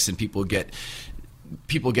tricks, and people get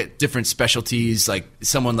different specialties. Like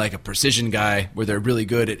someone like a precision guy where they're really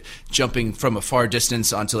good at jumping from a far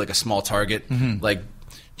distance onto like a small target, like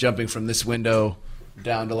jumping from this window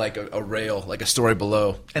down to like a rail, like a story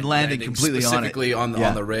below, and landing completely specifically on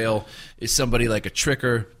the rail. Is somebody like a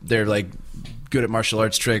tricker. They're like good at martial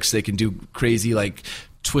arts tricks. They can do crazy like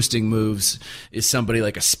twisting moves. Is somebody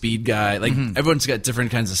like a speed guy. Like everyone's got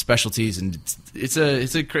different kinds of specialties, and it's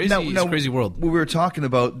a crazy world. When we were talking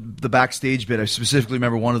about the backstage bit, I specifically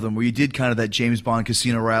remember one of them where you did kind of that James Bond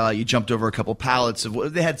Casino Royale. You jumped over a couple pallets of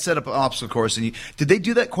what they had set up an obstacle course, and did they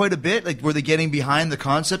do that quite a bit? Like, were they getting behind the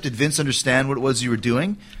concept? Did Vince understand what it was you were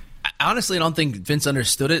doing? Honestly, I don't think Vince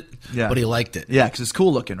understood it, but he liked it. Yeah, because it's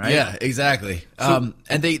cool looking, right? Yeah, exactly. And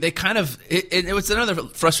they kind of it was another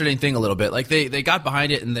frustrating thing a little bit. Like they got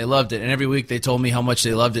behind it and they loved it, and every week they told me how much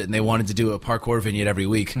they loved it and they wanted to do a parkour vignette every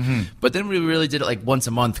week. But then we really did it like once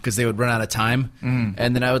a month because they would run out of time,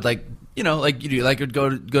 and then I would like. You know, like you do, like I'd go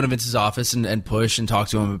to Vince's office and push and talk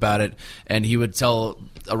to him about it, and he would tell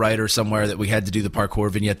a writer somewhere that we had to do the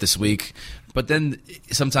parkour vignette this week. But then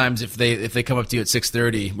sometimes if they come up to you at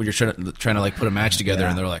 6:30 when you're trying to like put a match together,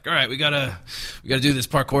 and they're like, "All right, we gotta do this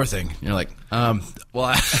parkour thing," and you're like,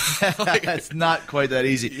 well, it's not quite that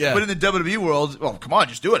easy. Yeah. But in the WWE world, well, come on,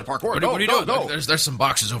 just do it. Parkour. What are you doing? Go. There's some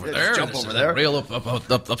boxes over there. Jump over there. Rail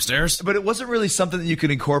up upstairs. But it wasn't really something that you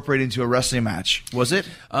could incorporate into a wrestling match, was it?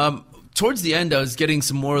 Towards the end, I was getting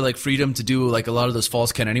some more like freedom to do like a lot of those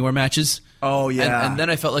Falls Count Anywhere matches. Oh yeah, and then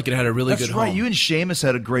I felt like it had a really good That's right. home. You and Sheamus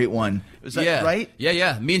had a great one. Was that right?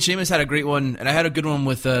 Yeah. Me and Sheamus had a great one, and I had a good one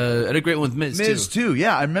with Miz too.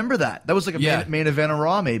 Yeah, I remember that. That was like a main event of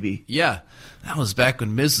Raw, maybe. Yeah. That was back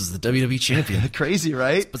when Miz was the WWE champion. Crazy,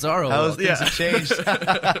 right? It's bizarro. How things have changed.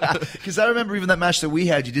 Because I remember even that match that we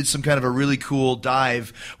had, you did some kind of a really cool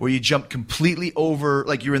dive where you jumped completely over,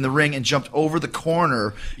 like you were in the ring and jumped over the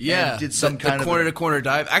corner. Yeah. And did some the kind of corner to corner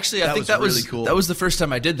dive. Actually, I think that was really cool. That was the first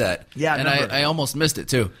time I did that. Yeah, and I almost missed it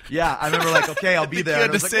too. Yeah, I remember like, okay, I'll be there. You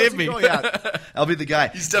had to save me. Yeah, I'll be the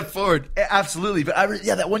guy. You stepped forward. Absolutely. But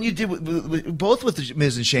that one you did both with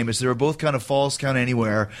Miz and Sheamus, they were both kind of Falls Count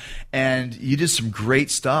Anywhere, and you did some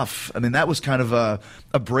great stuff. I mean, that was kind of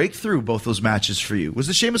a breakthrough, both those matches for you. Was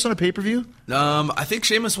the Sheamus on a pay-per-view? I think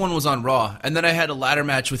Sheamus one was on Raw, and then I had a ladder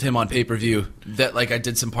match with him on pay-per-view that like I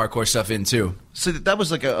did some parkour stuff in too. So that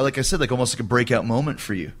was like I said, like almost like a breakout moment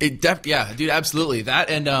for you. Yeah, dude, absolutely. That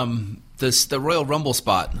and the Royal Rumble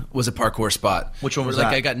spot was a parkour spot. Which one was that?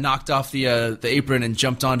 Like I got knocked off the apron and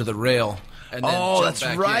jumped onto the rail. And then that's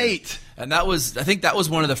back right. In. And I think that was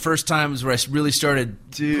one of the first times where I really started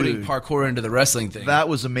putting parkour into the wrestling thing. That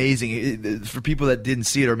was amazing. For people that didn't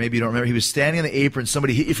see it or maybe you don't remember, he was standing on the apron.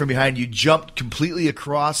 Somebody hit you from behind. You jumped completely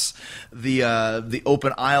across the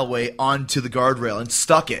open aisleway onto the guardrail and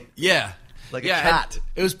stuck it. Yeah. like a cat.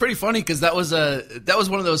 It was pretty funny because that was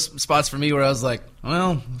one of those spots for me where I was like,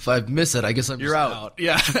 well, if I miss it, I guess You're just out.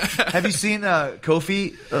 Yeah. Have you seen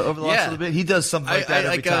Kofi over the last little bit? He does something like that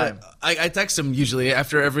every time. I text him usually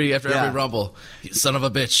after every Rumble. Son of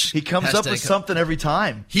a bitch. He comes up with something every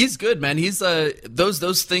time. He's good, man. He's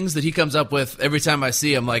those things that he comes up with every time I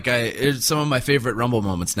see him. Like it's some of my favorite Rumble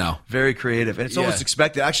moments now. Very creative, and it's almost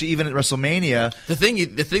expected. Actually, even at WrestleMania, the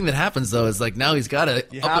thing that happens though is like now he's got to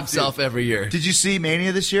up himself every year. Did you see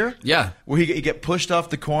Mania this year? Yeah, where he get pushed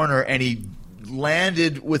off the corner and he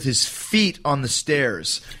landed with his feet on the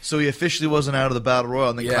stairs, so he officially wasn't out of the Battle Royal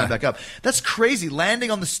and then climbed back up. That's crazy. Landing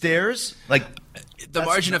on the stairs, like the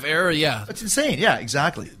margin of error. Yeah, that's insane. Yeah,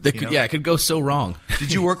 exactly. It could go so wrong.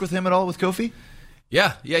 Did you work with him at all with Kofi?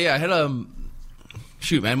 Yeah. I had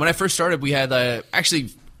shoot, man. When I first started, we had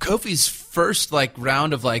actually Kofi's first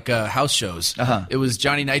round of house shows. It was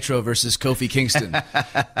Johnny Nitro versus Kofi Kingston,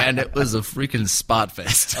 and it was a freaking spot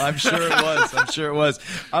fest. I'm sure it was.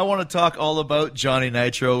 I want to talk all about Johnny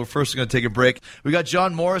Nitro. We're first going to take a break. We got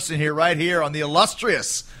John Morrison right here on the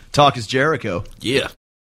illustrious Talk is Jericho. Yeah.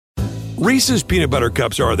 Reese's peanut butter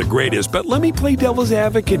cups are the greatest, but let me play devil's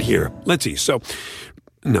advocate here. Let's see. So,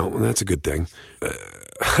 no, that's a good thing.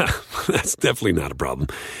 That's definitely not a problem.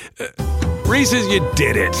 Reese's, you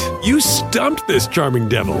did it. You stumped this charming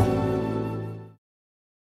devil.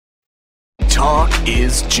 Talk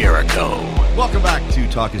is Jericho. Welcome back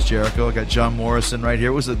to Talk is Jericho. I got John Morrison right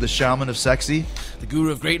here. Was it the Shaman of Sexy? The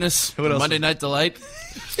Guru of Greatness. What else? Monday Night Delight.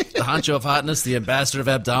 The Honcho of Hotness. The Ambassador of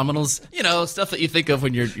Abdominals. You know, stuff that you think of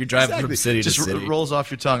when you're driving from city to city. Just rolls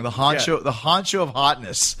off your tongue. The Honcho of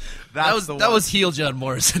Hotness. That was heel John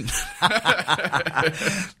Morrison.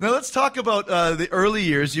 Now let's talk about the early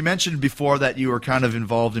years. You mentioned before that you were kind of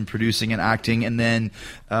involved in producing and acting, and then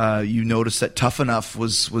you noticed that Tough Enough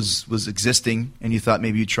was existing, and you thought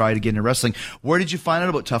maybe you'd try to get into wrestling. Where did you find out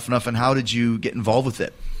about Tough Enough, and how did you get involved with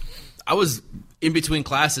it? I was in between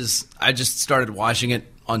classes. I just started watching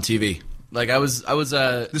it on TV.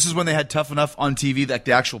 This is when they had Tough Enough on TV, like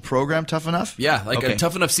the actual program Tough Enough? Yeah,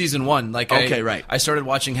 Tough Enough season 1. Right. I started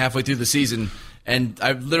watching halfway through the season, and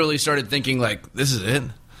I literally started thinking, this is it.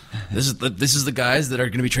 This is the guys that are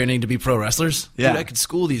going to be training to be pro wrestlers. Yeah, dude, I could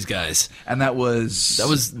school these guys. And that was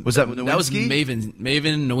Nowinski? That was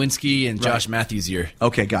Maven Nowinski and Josh Matthews' year.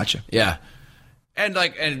 Okay, gotcha. Yeah. And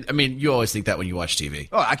I mean, you always think that when you watch TV.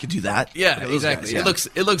 Oh, I could do that. Yeah, exactly. Guys,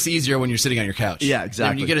 yeah. It looks easier when you're sitting on your couch. Yeah, exactly. And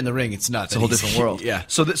when you get in the ring, it's not. It's a whole different world. Yeah.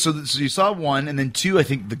 So you saw 1, and then 2. I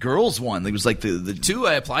think the girls won. It was like the 2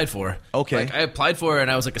 I applied for. Okay. I applied for it,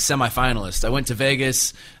 and I was like a semifinalist. I went to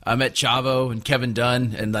Vegas. I met Chavo and Kevin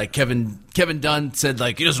Dunn, and Kevin Dunn said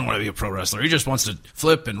he doesn't want to be a pro wrestler. He just wants to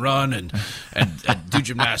flip and run and do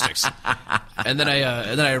gymnastics. And then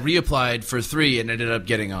I reapplied for 3 and ended up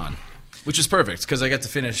getting on. Which is perfect because I got to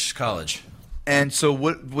finish college. And so,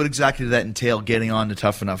 what exactly did that entail? Getting on to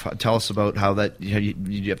Tough Enough. Tell us about how that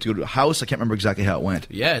you have to go to a house. I can't remember exactly how it went.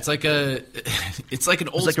 Yeah, it's like an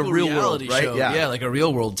old school real reality world, right? show. Yeah, like a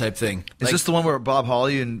real world type thing. Is this the one where Bob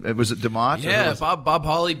Holly and was it DeMott? Yeah, Bob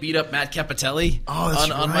Holly beat up Matt Capitelli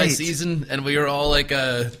on my season, and we were all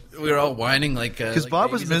whining because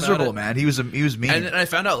Bob was miserable, man. He was mean. And I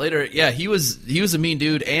found out later, yeah, he was a mean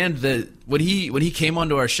dude. And when he came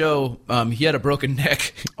onto our show, he had a broken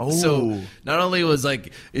neck. Oh, so not only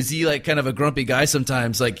is he kind of a grumpy guy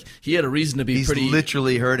sometimes, he had a reason to be He's pretty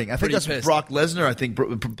literally hurting. I think that's pissed. Brock Lesnar. I think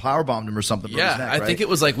powerbombed him or something. Yeah, his neck, right? I think it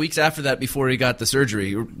was weeks after that before he got the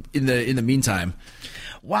surgery. In the meantime,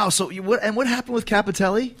 wow. So what happened with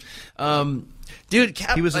Capitelli? Dude,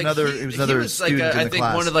 he was another student in the I think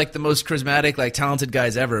class. one of the most charismatic, talented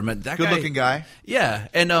guys ever. That good-looking guy. Yeah,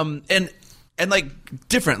 and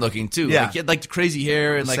different looking too. Yeah, he had the crazy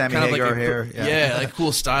hair and Sammy kind of Hagar hair. Yeah,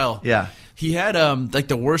 cool style. Yeah, he had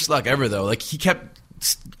the worst luck ever though. He kept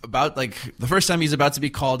about the first time he's about to be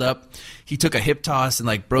called up, he took a hip toss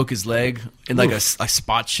and broke his leg in a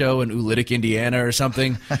spot show in Ulitic, Indiana or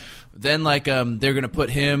something. Then they're gonna put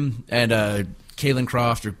him and Kalen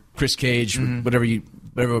Croft or Chris Cage,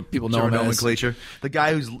 whatever people know him nomenclature. The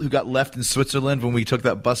guy who got left in Switzerland when we took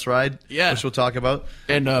that bus ride, which we'll talk about.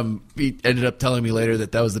 And he ended up telling me later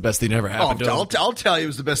that was the best thing that ever happened to him. I'll tell you it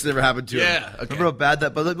was the best thing that ever happened to him. Yeah, okay. Remember how bad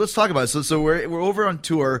that. But let's talk about it. So we're over on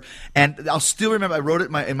tour, and I'll still remember. I wrote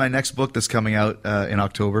it in my next book that's coming out in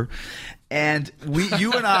October. And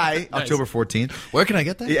you and I, October 14th. Where can I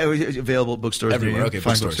get that? Yeah, available at bookstores. Everywhere. near you. Okay,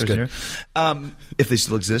 Fine bookstores, near you. If they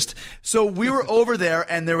still exist. So we were over there,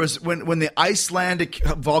 and there was when the Icelandic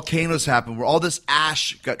volcanoes happened, where all this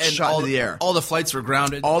ash got shot into the air. All the flights were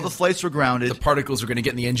grounded. All the flights were grounded. The particles were going to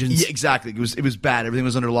get in the engines. Yeah, exactly. It was bad. Everything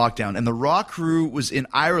was under lockdown, and the Raw crew was in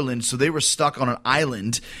Ireland, so they were stuck on an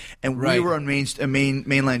island, and we Right. were on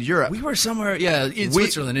mainland Europe. We were somewhere, in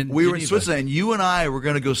Switzerland. We were in Geneva. Switzerland, and you and I were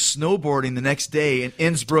going to go snowboarding the next day in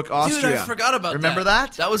Innsbruck, Austria. Dude, I forgot about Remember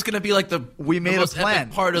that. that? That was going to be like We made the a most plan.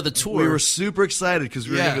 epic part of the tour. We were super excited because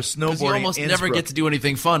we were going to go snowboarding. You almost in never Innsbruck. get to do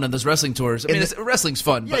anything fun on those wrestling tours. I mean, wrestling's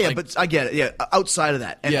fun. Yeah, but I get it. Yeah, outside of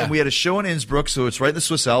that, and we had a show in Innsbruck, so it's right in the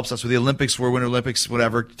Swiss Alps. That's where the Olympics were, Winter Olympics,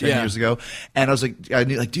 whatever, 10 years ago. And I was like,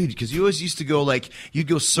 dude, because you always used to go you'd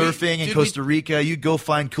go surfing in Costa Rica. You'd go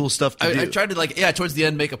find cool stuff to do. I tried to towards the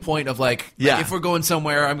end make a point of if we're going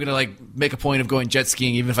somewhere, I'm gonna make a point of going jet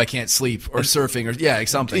skiing even if I can't sleep or surfing or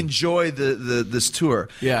something. Enjoy this tour.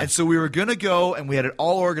 Yeah. And so we were gonna go, and we had it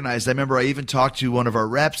all organized. I remember I even talked to one of our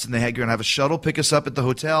reps, and they had gonna have a shuttle pick us up at the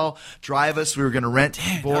hotel, drive us. We were gonna rent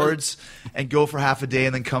boards and go for half a day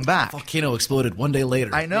and then come back. Volcano exploded one day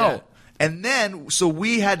later. I know. Yeah. And then, so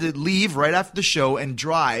we had to leave right after the show and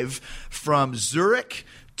drive from Zurich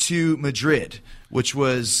to Madrid, which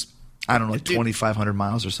was, I don't know, 2,500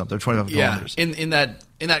 miles or something, 2,500 kilometers.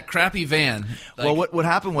 In that crappy van. Well, what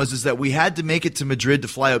happened was that we had to make it to Madrid to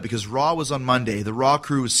fly out because Raw was on Monday. The Raw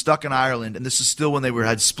crew was stuck in Ireland, and this is still when they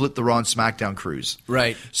had split the Raw and SmackDown crews.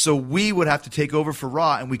 Right. So we would have to take over for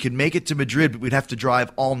Raw, and we could make it to Madrid, but we'd have to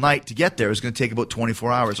drive all night to get there. It was going to take about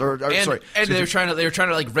 24 hours. And they were trying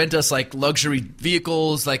to rent us luxury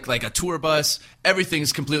vehicles, like a tour bus.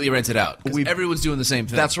 Everything's completely rented out. Everyone's doing the same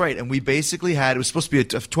thing. That's right. And we basically it was supposed to be a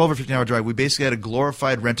 12 or 15 hour drive. We basically had a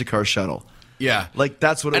glorified rent-a-car shuttle. Yeah.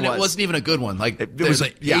 That's what it was. And it wasn't even a good one.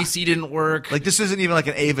 Yeah. AC didn't work. This isn't even like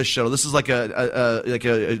an Avis shuttle. This is like a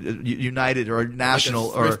United or a National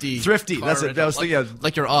or Thrifty. That's it. That was thinking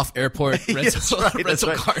like your off-airport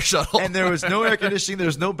rental car shuttle. And there was no air conditioning. There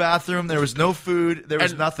was no bathroom. There was no food. There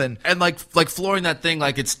was nothing. And flooring that thing,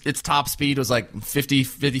 its top speed was 50,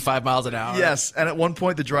 55 miles an hour. Yes. And at one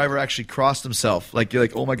point, the driver actually crossed himself. You're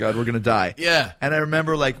like, oh my God, we're gonna die. Yeah. And I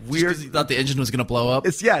remember weird. He thought the engine was gonna blow up.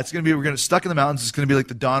 It's gonna be. We're gonna stuck in the mountains. It's going to be like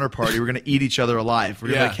the Donner Party. We're going to eat each other alive. We're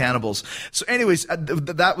going to be cannibals. So anyways,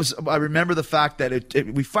 that was, I remember the fact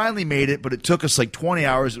that we finally made it, but it took us 20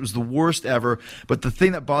 hours. It was the worst ever. But the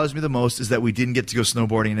thing that bothers me the most is that we didn't get to go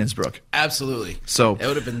snowboarding in Innsbruck. Absolutely. So it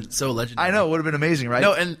would have been so legendary. I know. It would have been amazing, right?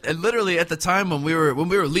 No, and literally at the time when we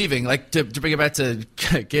were leaving, to bring it back to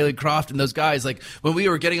Galen Croft and those guys, when we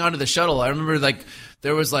were getting onto the shuttle, I remember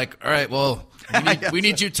there was all right, well, we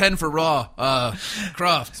need you 10 for Raw.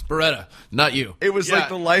 Croft, Beretta, not you. It was like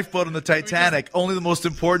the lifeboat on the Titanic. Only the most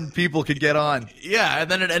important people could get on. Yeah, and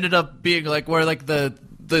then it ended up being where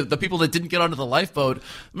the people that didn't get onto the lifeboat,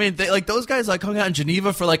 I mean, they those guys hung out in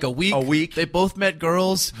Geneva for a week. A week. They both met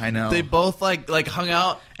girls. I know. They both hung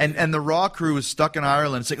out. And the Raw crew was stuck in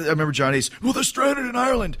Ireland. It's I remember Johnny's. Well, they're stranded in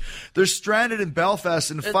Ireland. They're stranded in Belfast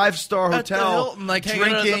in a 5-star hotel, Hilton,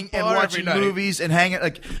 drinking and watching movies and hanging.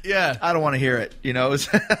 I don't want to hear it.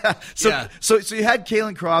 So you had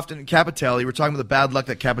Galen Croft and Capitelli. We're talking about the bad luck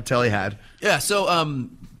that Capitelli had. Yeah. So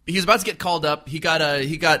he was about to get called up. He got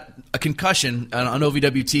a concussion on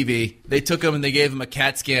OVW TV. They took him and they gave him a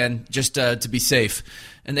CAT scan just to be safe.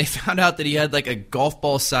 And they found out that he had a golf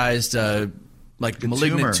ball sized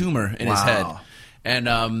malignant tumor in his head.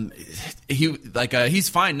 And he's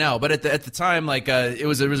fine now, but at the time it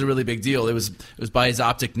was a really big deal. It was by his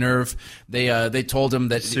optic nerve. They told him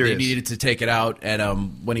that they needed to take it out,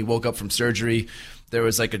 and when he woke up from surgery, there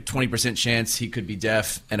was a 20% chance he could be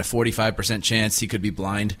deaf and a 45% chance he could be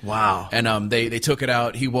blind. Wow. And they took it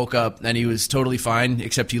out. He woke up and he was totally fine,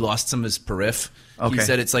 except he lost some of his periph. Okay. He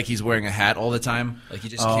said it's like he's wearing a hat all the time. He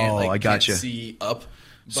just can't see up.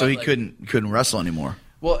 So he couldn't wrestle anymore.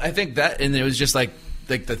 Well, I think that, and it was just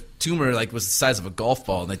the tumor was the size of a golf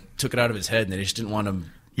ball, and they took it out of his head, and they just didn't want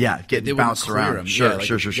him. Yeah, getting bounced around. Him. Sure.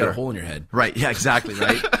 You got a hole in your head. Right. Yeah. Exactly.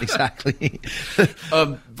 Right. Exactly.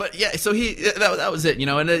 But yeah, so that was it.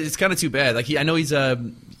 And it's kind of too bad. I know he's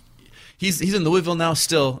in Louisville now.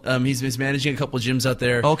 Still, he's managing a couple of gyms out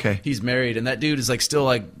there. Okay. He's married, and that dude is still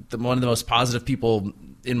one of the most positive people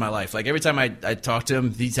in my life. Every time I talk to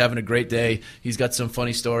him, he's having a great day. He's got some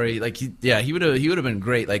funny story. He would have been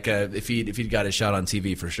great. If he'd got his shot on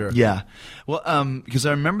TV for sure. Yeah. Well, because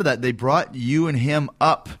I remember that they brought you and him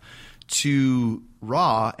up to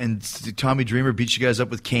Raw, and Tommy Dreamer beat you guys up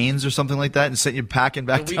with canes or something like that and sent you packing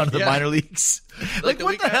back down to the minor leagues. Like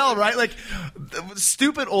what the hell, right? Like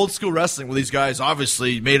stupid old school wrestling where these guys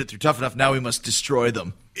obviously made it through Tough Enough. Now we must destroy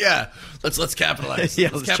them. Yeah, let's capitalize. Yeah,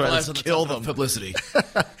 let's let's try capitalize to on the kill Tough Enough them. publicity.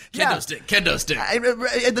 Yeah. Kendo stick.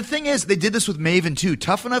 And the thing is, they did this with Maven too.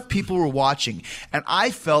 Tough Enough people were watching, and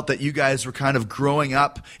I felt that you guys were kind of growing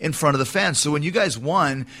up in front of the fans. So when you guys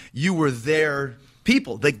won, you were their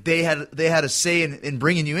people. They had a say in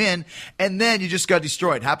bringing you in, and then you just got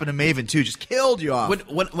destroyed. Happened to Maven too. Just killed you off.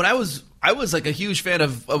 When I was like a huge fan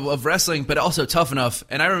of wrestling, but also Tough Enough.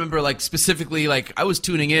 And I remember like specifically like I was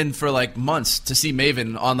tuning in for like months to see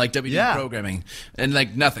Maven on like WWE programming and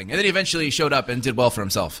like nothing. And then he eventually showed up and did well for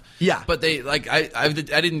himself. Yeah. But they like I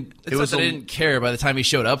didn't. It's not that I didn't care by the time he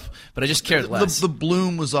showed up, but I just cared less. The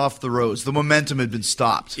bloom was off the rose. The momentum had been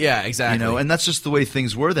stopped. Yeah, exactly. You know, and that's just the way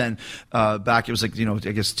things were then. Back it was like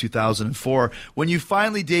I guess 2004 when you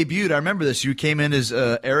finally debuted. I remember this. You came in as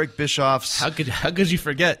Eric Bischoff's. How could you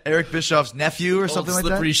forget Eric Bischoff's nephew or something like that?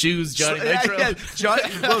 Slippery shoes, Johnny Nitro.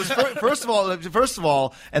 First of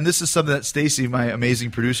all, and this is something that Stacy, my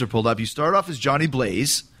amazing producer, pulled up. You started off as Johnny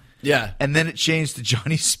Blaze. Yeah. And then it changed to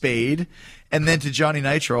Johnny Spade. And then to Johnny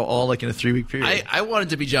Nitro, all like in a 3-week period. I wanted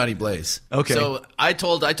to be Johnny Blaze. Okay. So I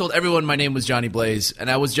told everyone my name was Johnny Blaze,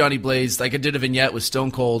 and I was Johnny Blaze. Like I did a vignette with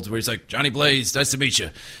Stone Cold where he's like, Johnny Blaze, nice to meet you.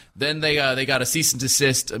 Then they got a cease and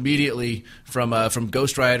desist immediately from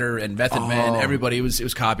Ghost Rider and Method Man. Everybody, it was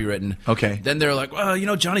copywritten. Okay. Then they're like, well,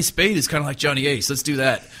 Johnny Spade is kind of like Johnny Ace. Let's do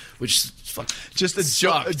that. Which just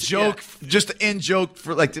a joke, just an in joke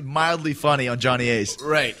for like mildly funny on Johnny Ace.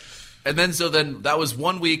 Right. And then that was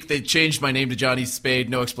 1 week. They changed my name to Johnny Spade,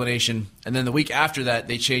 no explanation. And then the week after that,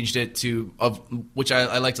 they changed it to which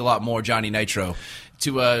I liked a lot more, Johnny Nitro,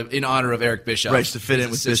 to in honor of Eric Bischoff. Right, to fit in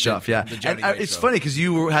with Bischoff. Yeah, and it's funny because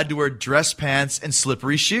you had to wear dress pants and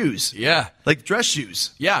slippery shoes. Yeah, like dress shoes.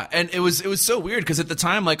 Yeah, and it was so weird because at the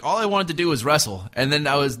time, like all I wanted to do was wrestle, and then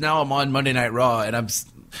I'm on Monday Night Raw, and I'm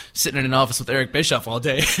sitting in an office with Eric Bischoff all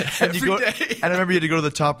day, every day. And I remember you had to go to the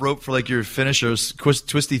top rope for like your finisher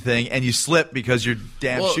twisty thing, and you slipped because your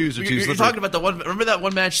damn shoes are too slippery. You're talking about the one. Remember that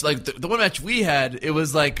one match? Like the one match we had. It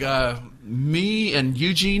was like me and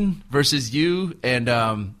Eugene versus you, and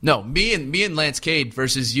me and Lance Cade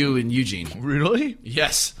versus you and Eugene. Really?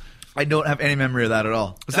 Yes. I don't have any memory of that at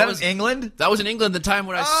all. Was that in England? That was in England. The time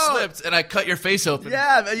when I slipped and I cut your face open.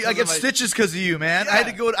 Yeah, I get stitches because of you, man. Yeah. I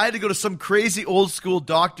had to go to some crazy old school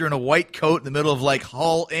doctor in a white coat in the middle of like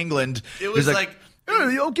Hull, England. It was like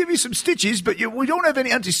I'll give you some stitches, but we don't have any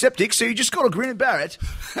antiseptic, so you just go to Green and Barrett.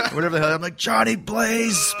 Whatever the hell. I'm like, Johnny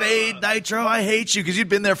Blaze, Spade, Nitro, I hate you, because you'd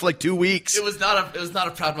been there for like 2 weeks. It was not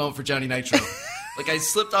a proud moment for Johnny Nitro. Like I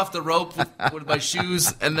slipped off the rope with my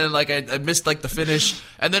shoes, and then like I missed like the finish,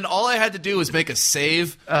 and then all I had to do was make a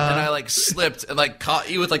save, and I like slipped and like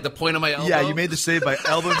caught you with like the point of my elbow. Yeah, you made the save by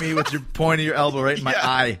elbowing me with your point of your elbow right in my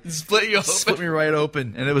eye. Split you open. Split me right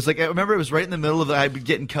open, and it was like I remember it was right in the middle of I'd be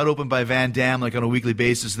getting cut open by Van Damme like on a weekly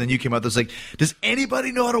basis, and then you came out. There's like, does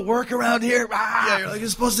anybody know how to work around here? Yeah, you're like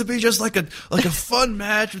it's supposed to be just like a fun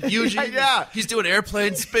match with Eugene. Yeah, he's doing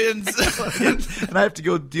airplane spins, and I have to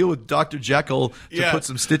go deal with Dr. Jekyll to put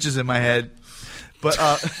some stitches in my head. But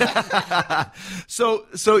so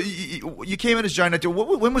you came in as Johnny Nitro.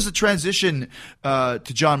 When was the transition to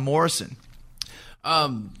John Morrison?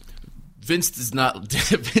 Vince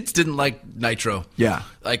didn't like Nitro. Yeah,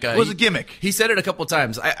 like it was a gimmick. He said it a couple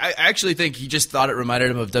times. I actually think he just thought it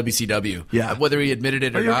reminded him of WCW. Yeah, whether he admitted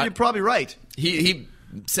it or not. You're probably right. He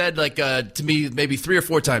said like to me maybe 3 or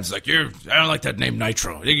 4 times like I don't like that name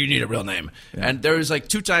Nitro. I think you need a real name. Yeah. And there was like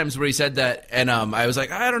 2 times where he said that, and I was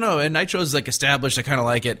like I don't know. And Nitro's like established. I kind of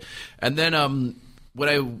like it. And then when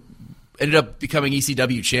I ended up becoming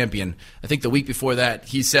ECW champion, I think the week before that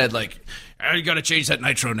he said like, you got to change that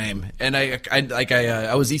Nitro name. And I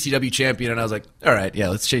was ECW champion, and I was like, all right, yeah,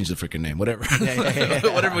 let's change the freaking name, whatever,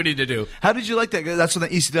 whatever we need to do. How did you like that? That's when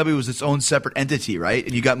the ECW was its own separate entity, right?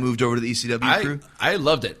 And you got moved over to the ECW crew. I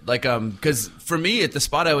loved it, like because for me at the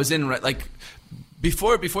spot I was in, right, like.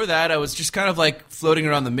 Before that, I was just kind of like floating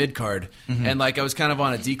around the mid card, and like I was kind of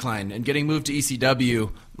on a decline. And getting moved to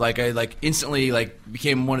ECW, like I like instantly like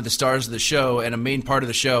became one of the stars of the show and a main part of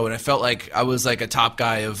the show. And I felt like I was like a top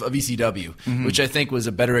guy of ECW, which I think was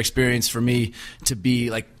a better experience for me to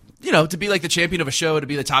be like to be like the champion of a show, to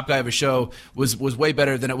be the top guy of a show was way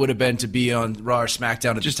better than it would have been to be on Raw or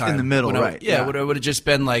SmackDown at Just the time. in the middle, right. Yeah, it would have just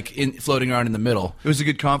been like floating around in the middle. It was a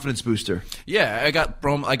good confidence booster. Yeah, I got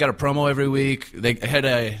a promo every week. They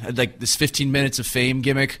had like this 15 minutes of fame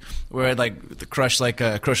gimmick where I'd like crush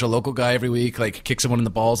a local guy every week, like kick someone in the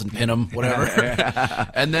balls and pin him, whatever.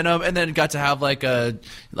 and then got to have like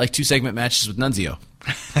 2-segment matches with Nunzio.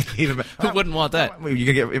 Who wouldn't want that? You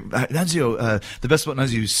can get Nunzio. The best about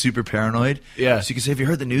Nunzio is super paranoid. Yeah. So you can say, "Have you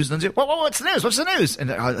heard the news, Nunzio?" What's the news? What's the news? And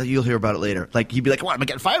you'll hear about it later. Like he'd be like, "What? Am I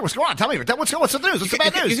getting fired? What's going on? Tell me. What's the news? What's the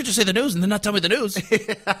bad news?" You could just say the news and then not tell me the news.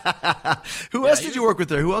 Who else did you work with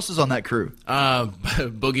there? Who else was on that crew?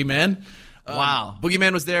 Boogeyman. Wow.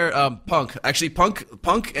 Boogeyman was there. Punk. Actually,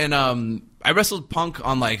 Punk, and I wrestled Punk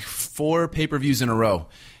on like 4 pay-per-views in a row,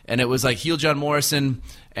 and it was like heel John Morrison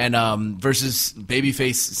and versus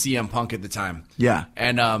babyface CM Punk at the time. Yeah.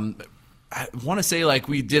 And I want to say like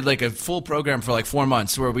we did like a full program for like 4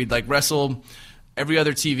 months where we'd like wrestle every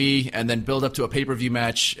other TV and then build up to a pay-per-view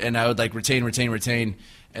match, and I would like retain.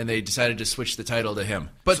 And they decided to switch the title to him.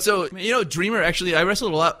 But so Dreamer, actually, I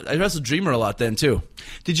wrestled a lot. I wrestled Dreamer a lot then too.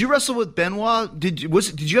 Did you wrestle with Benoit? Did you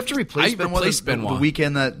have to replace Benoit? Replaced Benoit the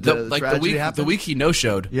weekend that the tragedy happened? The week he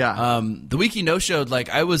no-showed. Yeah. The week he no-showed, like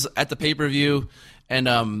I was at the pay-per-view,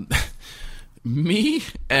 and me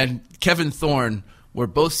and Kevin Thorne were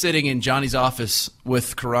both sitting in Johnny's office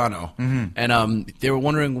with Carano, and they were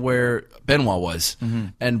wondering where Benoit was,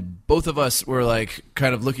 and both of us were like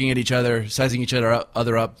kind of looking at each other, sizing each other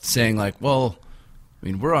up, saying like, "Well, I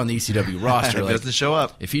mean, we're on the ECW roster. Like, to show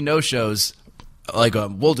up. If he no shows, like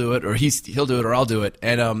we'll do it, or he'll do it, or I'll do it."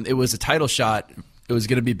 And it was a title shot. It was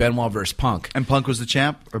going to be Benoit versus Punk. And Punk was the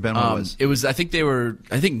champ, or Benoit was? It was. I think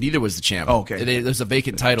neither was the champ. Oh, okay. There was a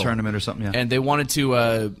vacant title tournament or something. Yeah. And they wanted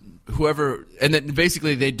to. Whoever, and then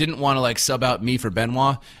basically they didn't want to like sub out me for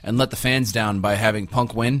Benoit and let the fans down by having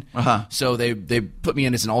Punk win. So they put me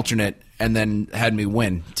in as an alternate and then had me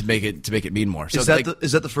win to make it mean more. So is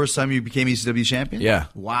that the first time you became ECW champion? Yeah.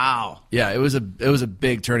 Wow. Yeah, it was a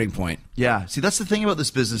big turning point. Yeah. See, that's the thing about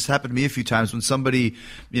this business. It's happened to me a few times when somebody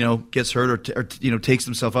gets hurt or takes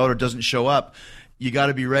themselves out or doesn't show up. You got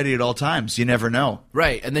to be ready at all times. You never know.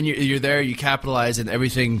 Right, and then you're there, you capitalize, and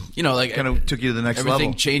everything, like kind of took you to the next level.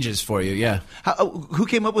 Everything changes for you, yeah. Who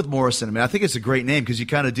came up with Morrison? I mean, I think it's a great name because you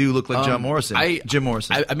kind of do look like John Morrison. Jim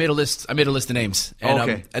Morrison. I made a list. I made a list of names. And,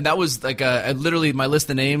 okay. And that was like literally my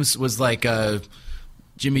list of names was like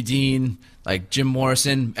Jimmy Dean, like Jim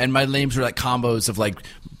Morrison, and my names were like combos of like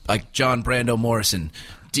John Brando Morrison.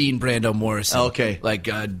 Dean Brando Morrison. Okay. Like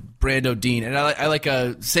Brando Dean. And I like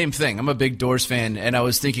same thing. I'm a big Doors fan, and I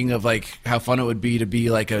was thinking of like how fun it would be to be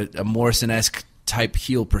like a Morrison-esque type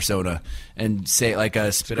heel persona and say like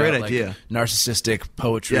spit great out idea. Like narcissistic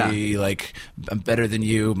poetry, like I'm better than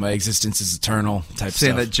you, my existence is eternal type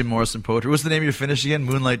Saying stuff. that Jim Morrison poetry. What's the name of your finish again?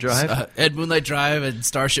 Moonlight Drive? Ed Moonlight Drive and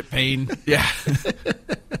Starship Pain. Yeah.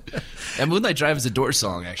 And Moonlight Drive is a Doors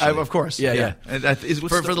song, actually. Of course. Yeah. And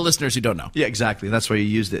For the listeners who don't know. Yeah, exactly. That's why you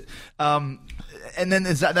used it. And then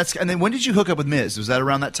and then when did you hook up with Miz? Was that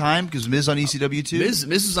around that time? Because Miz on ECW too. Miz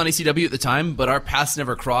was on ECW at the time, but our paths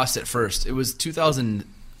never crossed at first. It was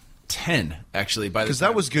 2010 actually. Because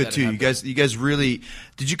that was good too. You guys really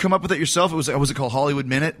did. You come up with it yourself? Was it called Hollywood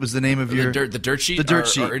Minute? Was the name of your the Dirt Sheet? The Dirt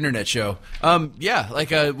Sheet, our internet show. Yeah,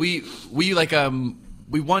 like we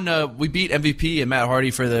won. We beat MVP and Matt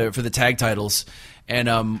Hardy for the tag titles, and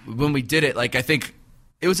when we did it, like I think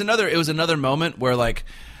it was another moment where like.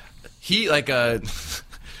 He like I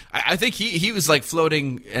think he was like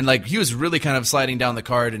floating and like he was really kind of sliding down the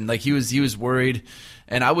card and like he was worried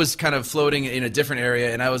and I was kind of floating in a different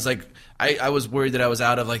area and I was like I was worried that I was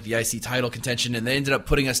out of like the IC title contention and they ended up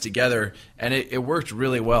putting us together and it worked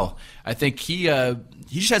really well. I think he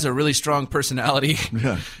just has a really strong personality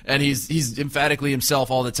and he's emphatically himself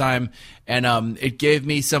all the time and it gave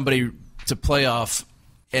me somebody to play off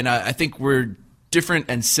and I think we're different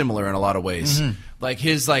and similar in a lot of ways. Like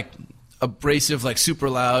his like abrasive, like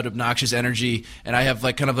super loud, obnoxious energy, and I have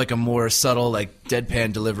like kind of like a more subtle, like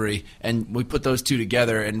deadpan delivery. And we put those two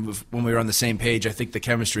together, and when we were on the same page, I think the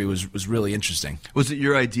chemistry was really interesting. Was it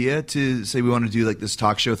your idea to say we want to do like this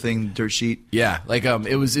talk show thing, Dirt Sheet? Yeah, like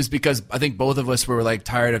it's because I think both of us were like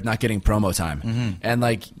tired of not getting promo time, and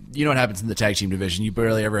like you know what happens in the tag team division, you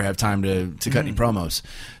barely ever have time to cut any promos.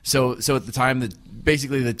 So at the time that.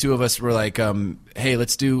 Basically, the two of us were like, "Hey,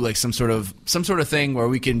 let's do like some sort of thing where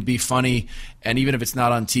we can be funny, and even if it's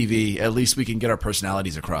not on TV, at least we can get our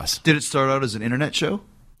personalities across." Did it start out as an internet show?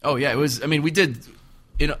 Oh yeah, it was. I mean, we did.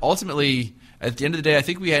 Ultimately, At the end of the day, I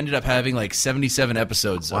think we ended up having like 77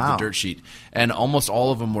 episodes of Wow. the Dirt Sheet, and almost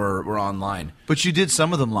all of them were online. But you did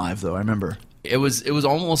some of them live, though. I remember. It was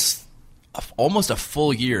almost a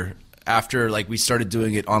full year after like we started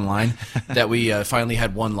doing it online that we finally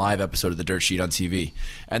had one live episode of the Dirt Sheet on TV,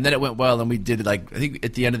 and then it went well, and we did like I think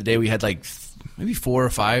at the end of the day we had like maybe 4 or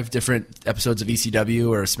 5 different episodes of ECW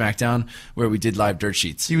or SmackDown where we did live Dirt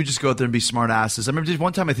Sheets. You would just go out there and be smart asses. I remember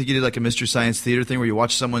one time I think you did like a Mr. Science Theater thing where you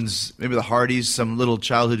watched someone's, maybe the Hardys, some little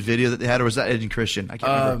childhood video that they had, or was that Ed and Christian? I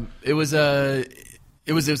can't remember. It was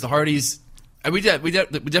the Hardys. We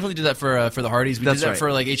definitely did that for the Hardys. We That's did that right.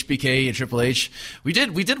 for like HBK and Triple H. We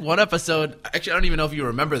did one episode. Actually, I don't even know if you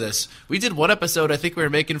remember this. We did one episode. I think we were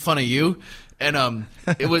making fun of you, and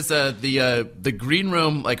it was the green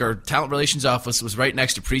room, like our talent relations office, was right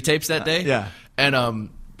next to pre-tapes that day. Yeah.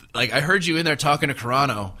 And like I heard you in there talking to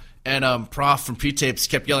Carano. And Prof from pre-tapes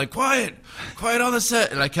kept yelling, quiet on the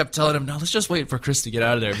set. And I kept telling him, no, let's just wait for Chris to get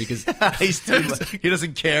out of there because He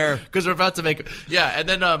doesn't care. because we're about to make and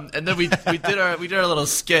then we did our little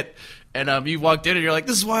skit. And you walked in and you're like,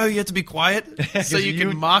 this is why you have to be quiet so you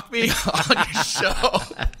can mock me on your show.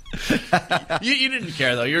 you didn't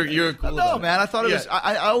care though. You're cool. No, man. I thought it was.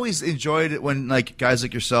 I always enjoyed it when like guys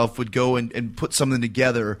like yourself would go and put something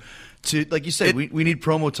together. To like you said, we need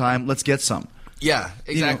promo time. Let's get some. Yeah,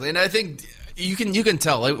 exactly. And I think you can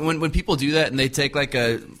tell like when people do that and they take like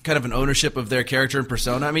a kind of an ownership of their character and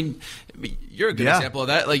persona. I mean, you're a good example of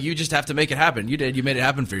that. Like you just have to make it happen. You made it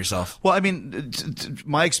happen for yourself. Well, I mean,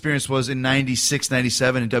 my experience was in 96,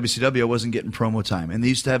 97 in WCW, I wasn't getting promo time. And they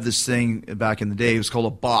used to have this thing back in the day. It was called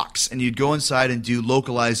a box. And you'd go inside and do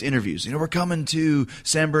localized interviews. You know, we're coming to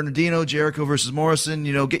San Bernardino, Jericho versus Morrison.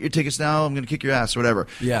 You know, get your tickets now. I'm going to kick your ass or whatever.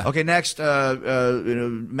 Yeah. Okay, next,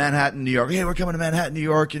 Manhattan, New York. Hey, we're coming to Manhattan, New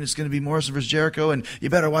York, and it's going to be Morrison versus Jericho. And you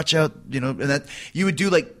better watch out, you know, and that you would do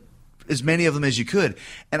like as many of them as you could.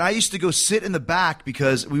 And I used to go sit in the back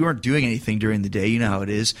because we weren't doing anything during the day. You know how it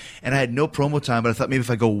is. And I had no promo time, but I thought maybe if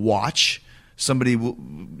I go watch somebody,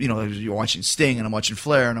 you know, you're watching Sting and I'm watching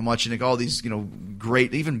Flair and I'm watching like all these, you know,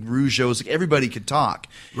 great, even Rougeaus, like everybody could talk.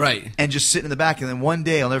 Right. And just sit in the back. And then one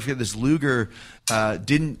day, I'll never forget this, Luger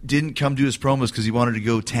didn't come do his promos because he wanted to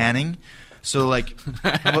go tanning. So like,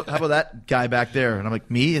 how about that guy back there? And I'm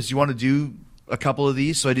like, me? You want to do a couple of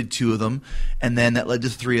these? So I did 2 of them, and then that led to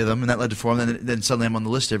 3 of them, and that led to 4 of them, and then suddenly I'm on the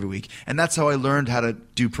list every week. And that's how I learned how to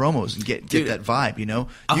do promos and get that vibe, you know?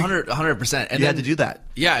 100%. And you had to do that.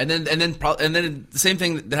 Yeah, and then the same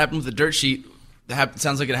thing that happened with the Dirt Sheet.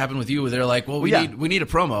 Sounds like it happened with you. Where they're like, well, we need a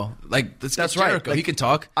promo. Like let's get Jericho. Like, he can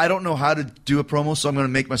talk. I don't know how to do a promo, so I'm going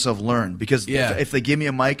to make myself learn. Because if they give me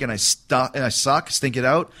a mic and I suck, stink it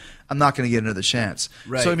out, I'm not going to get another chance.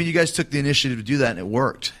 Right. So I mean, you guys took the initiative to do that, and it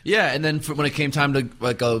worked. Yeah, and then when it came time to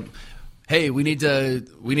like go, hey, we need a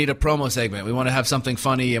promo segment. We want to have something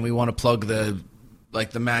funny, and we want to plug the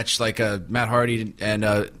match, like Matt Hardy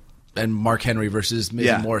and Mark Henry versus Miz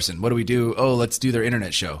and Morrison. What do we do? Oh, let's do their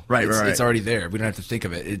internet show. Right. It's already there. We don't have to think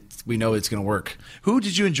of it. We know it's going to work. Who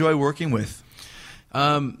did you enjoy working with?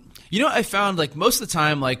 You know, I found like most of the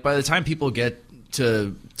time, like by the time people get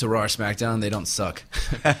to Raw or SmackDown, they don't suck.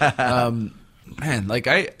 Man, like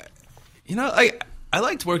I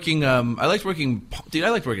liked working. I liked working everybody.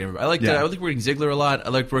 I liked working Ziggler a lot. I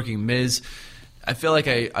liked working Miz. I feel like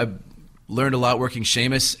I learned a lot working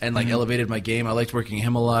Sheamus and like elevated my game. I liked working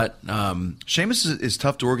him a lot. Sheamus is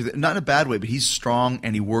tough to work with, not in a bad way, but he's strong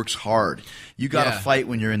and he works hard. You got to fight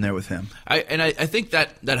when you're in there with him. I think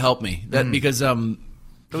that helped me because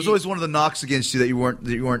It was always one of the knocks against you that you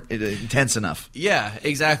weren't intense enough. Yeah,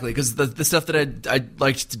 exactly. Because the stuff that I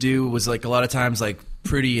liked to do was like a lot of times like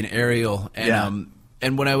pretty and aerial, and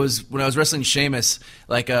and when I was wrestling Sheamus,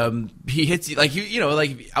 like he hits you like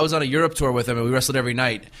like I was on a Europe tour with him and we wrestled every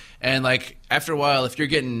night, and like after a while, if you're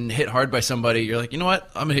getting hit hard by somebody, you're like, you know what,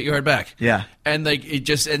 I'm gonna hit you hard back. Yeah, and like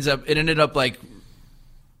it ended up like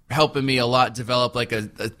helping me a lot develop like a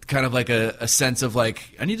kind of like a sense of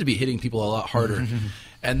like I need to be hitting people a lot harder.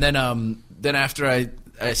 And then after I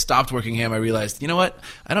stopped working him, I realized, you know what?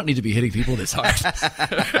 I don't need to be hitting people this hard.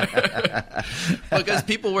 Because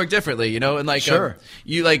people work differently, you know? And like,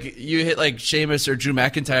 you hit like Sheamus or Drew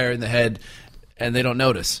McIntyre in the head and they don't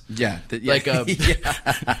notice. Yeah.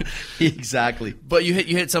 Exactly. But you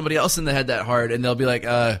hit somebody else in the head that hard and they'll be like,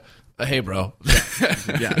 hey, bro.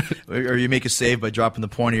 Yeah. Or you make a save by dropping the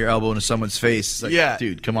point of your elbow into someone's face. It's like,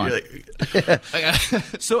 dude, come on.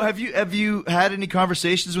 So have you had any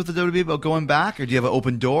conversations with the WWE about going back, or do you have an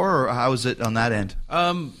open door, or how is it on that end?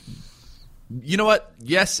 You know what?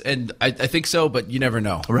 Yes, and I think so, but you never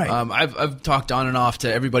know. Right. I've talked on and off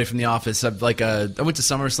to everybody from the office. I went to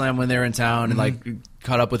SummerSlam when they were in town and like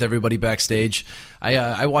caught up with everybody backstage.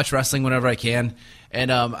 I watch wrestling whenever I can,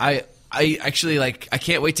 and I actually I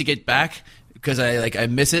can't wait to get back because I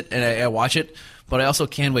miss it and I watch it. But I also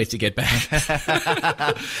can wait to get back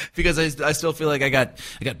because I still feel like I got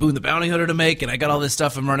Boone the Bounty Hunter to make, and I got all this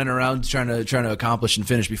stuff I'm running around trying to accomplish and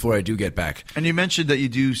finish before I do get back. And you mentioned that you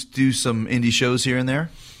do some indie shows here and there.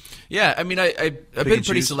 Yeah, I mean, I've been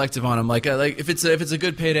pretty selective on them. Like if it's a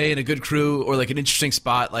good payday and a good crew or like an interesting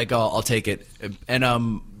spot, like I'll take it. And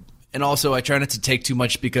also I try not to take too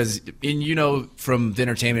much because from the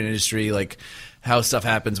entertainment industry, like how stuff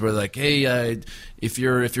happens where like, hey, if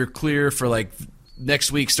you're clear for like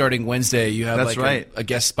next week starting Wednesday, you have a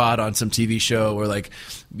guest spot on some TV show, or like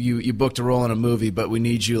you booked a role in a movie, but we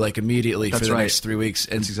need you like immediately for the next 3 weeks.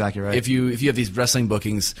 And that's exactly right. If you have these wrestling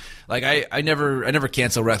bookings, like I never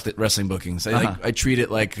cancel wrestling bookings. I treat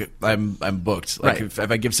it like I'm booked. Like if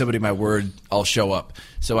I give somebody my word, I'll show up.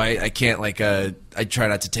 So I can't I try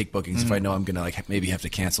not to take bookings if I know I'm gonna maybe have to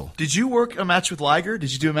cancel. Did you work a match with Liger?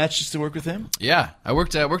 Did you do a match just to work with him? Yeah, I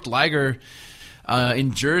worked Liger.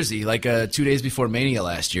 In Jersey, 2 days before Mania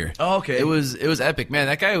last year. Oh, okay. It was epic, man.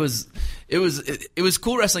 That guy was. It was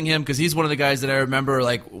cool wrestling him because he's one of the guys that I remember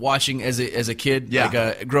watching as a kid,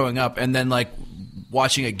 growing up, and then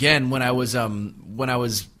watching again when I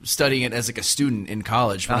was studying it as a student in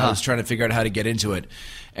college when I was trying to figure out how to get into it,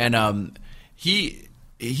 and he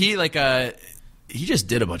just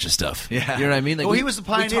did a bunch of stuff. Yeah, you know what I mean. He was the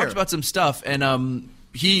pioneer. We talked about some stuff, and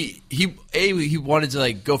he wanted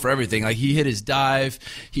to go for everything. Like he hit his dive,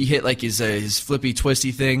 he hit his flippy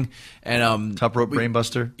twisty thing, and top rope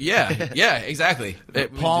brainbuster. Yeah, exactly.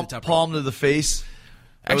 Palm to the face.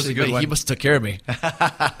 That was a good one. He must have took care of me.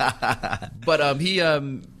 But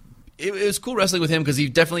it was cool wrestling with him because he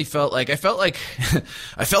definitely felt like I felt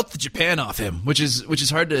the Japan off him, which is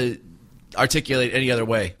hard to articulate any other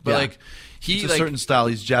way. But He's a certain style.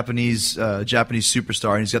 He's Japanese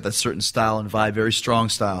superstar, and he's got that certain style and vibe, very strong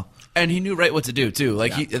style. And he knew right what to do too.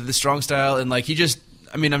 The strong style, and he just.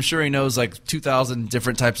 I mean, I'm sure he knows 2,000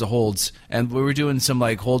 different types of holds. And we were doing some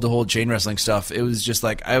hold to hold chain wrestling stuff. It was just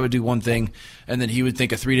I would do one thing, and then he would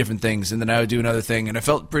think of 3 different things, and then I would do another thing, and I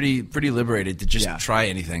felt pretty liberated to just try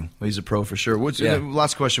anything. Well, he's a pro for sure.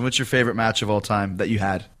 Last question: what's your favorite match of all time that you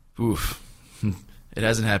had? Oof. It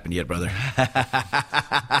hasn't happened yet, brother.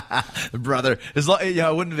 Brother. I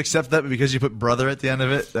wouldn't have accepted that because you put brother at the end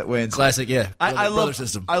of it. That wins. Classic, yeah. I love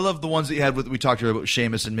system. I love the ones that you had we talked about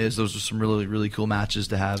Sheamus and Miz. Those are some really, really cool matches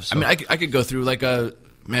to have. So. I mean, I could go through a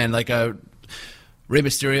Rey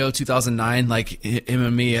Mysterio 2009. Him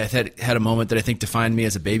and me, I had a moment that I think defined me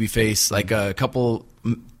as a babyface. A couple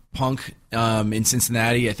Punk in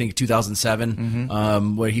Cincinnati, I think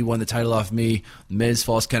 2007, where he won the title off me. Miz,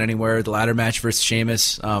 Falls Count Anywhere, the ladder match versus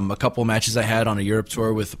Sheamus. A couple matches I had on a Europe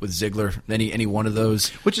tour with Ziggler. Any one of those,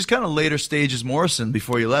 which is kind of later stages Morrison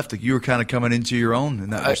before you left. You were kind of coming into your own in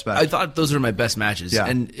that respect. I thought those were my best matches. Yeah.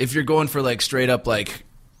 And if you're going for straight up what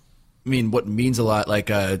means a lot,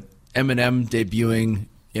 Eminem debuting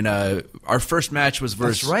in our first match was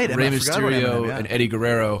versus Rey Mysterio and Eddie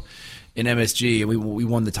Guerrero in MSG, and we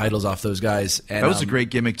won the titles off those guys. And, that was a great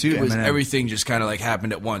gimmick too. Everything just kind of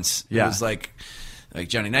happened at once. Yeah. It was like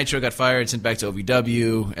Johnny Nitro got fired, sent back to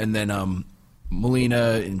OVW, and then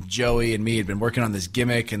Melina and Joey and me had been working on this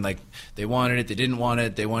gimmick, and they wanted it, they didn't want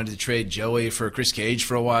it. They wanted to trade Joey for Chris Cage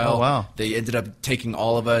for a while. Oh wow! They ended up taking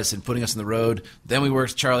all of us and putting us on the road. Then we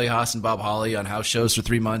worked Charlie Haas and Bob Holly on house shows for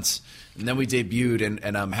 3 months. And then we debuted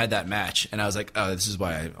and had that match. And I was like, oh, this is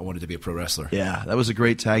why I wanted to be a pro wrestler. Yeah, that was a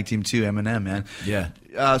great tag team too, Eminem, man.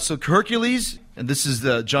 Yeah. So Hercules, and this is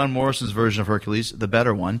the John Morrison's version of Hercules, the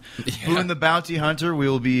better one. Yeah. Boone the Bounty Hunter, we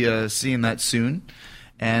will be seeing that soon.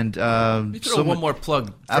 And throw one more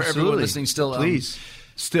plug for everyone listening still. Please.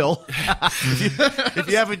 Still. if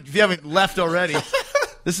you haven't left already.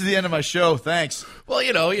 This is the end of my show. Thanks. Well,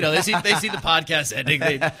 they see the podcast ending.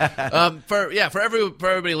 For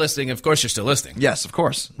everybody listening, of course you're still listening. Yes, of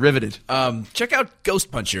course. Riveted. Check out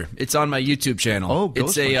Ghost Puncher. It's on my YouTube channel. Oh,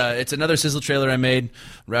 Ghost Puncher. It's another sizzle trailer I made.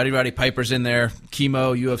 Roddy Piper's in there.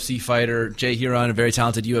 Chemo, UFC fighter. Jay Huron, a very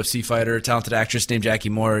talented UFC fighter. Talented actress named Jackie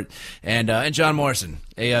Moore, and John Morrison,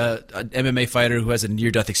 an MMA fighter who has a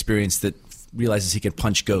near-death experience that realizes he can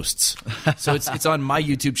punch ghosts. So it's on my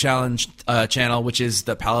YouTube channel, which is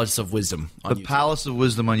the Palace of Wisdom on YouTube. Palace of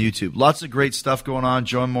Wisdom on YouTube. Lots of great stuff going on.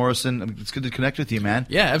 John Morrison, it's good to connect with you, man.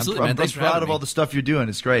 Yeah, absolutely, man. Thanks for having me. I'm proud of all the stuff you're doing.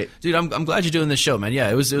 It's great. Dude, I'm glad you're doing this show, man.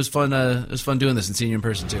 Yeah, it was fun. It was fun doing this and seeing you in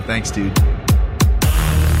person, too. Thanks, dude.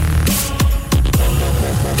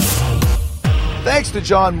 Thanks to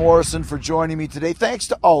John Morrison for joining me today. Thanks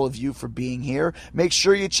to all of you for being here. Make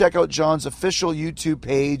sure you check out John's official YouTube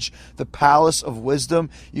page, The Palace of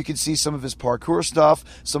Wisdom. You can see some of his parkour stuff,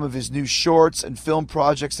 some of his new shorts and film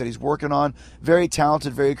projects that he's working on. Very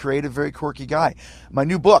talented, very creative, very quirky guy. My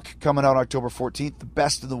new book coming out October 14th, The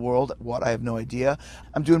Best in the World. What? I have no idea.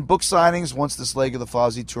 I'm doing book signings once this leg of the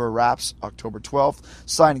Fozzy tour wraps, October 12th.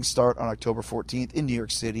 Signings start on October 14th in New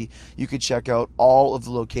York City. You can check out all of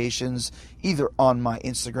the locations either on my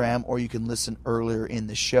Instagram or you can listen earlier in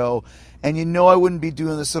the show. And you know I wouldn't be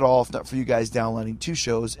doing this at all if not for you guys downloading 2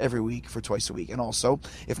 shows every week for twice a week. And also,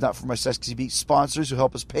 if not for my Sexy Beat sponsors who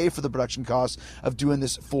help us pay for the production costs of doing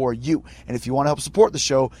this for you. And if you want to help support the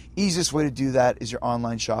show, easiest way to do that is your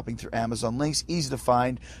online shopping through Amazon links. Easy to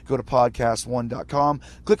find. Go to podcast1.com.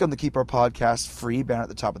 Click on the Keep Our Podcast Free banner at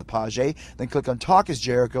the top of the page. Then click on Talk is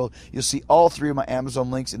Jericho. You'll see all 3 of my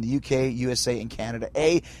Amazon links in the UK, USA, and Canada.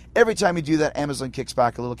 Every time you do that, Amazon kicks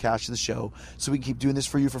back a little cash to the show so we can keep doing this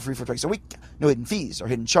for you for free for twice a week. No hidden fees or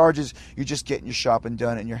hidden charges. You're just getting your shopping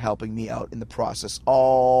done and you're helping me out in the process.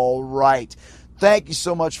 All right. Thank you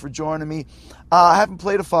so much for joining me. I haven't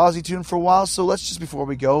played a Fozzy tune for a while, so let's just, before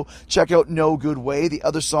we go, check out No Good Way, the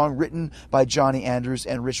other song written by Johnny Andrews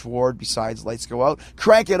and Rich Ward besides Lights Go Out.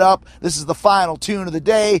 Crank it up. This is the final tune of the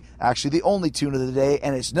day, actually the only tune of the day,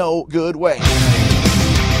 and it's No Good Way.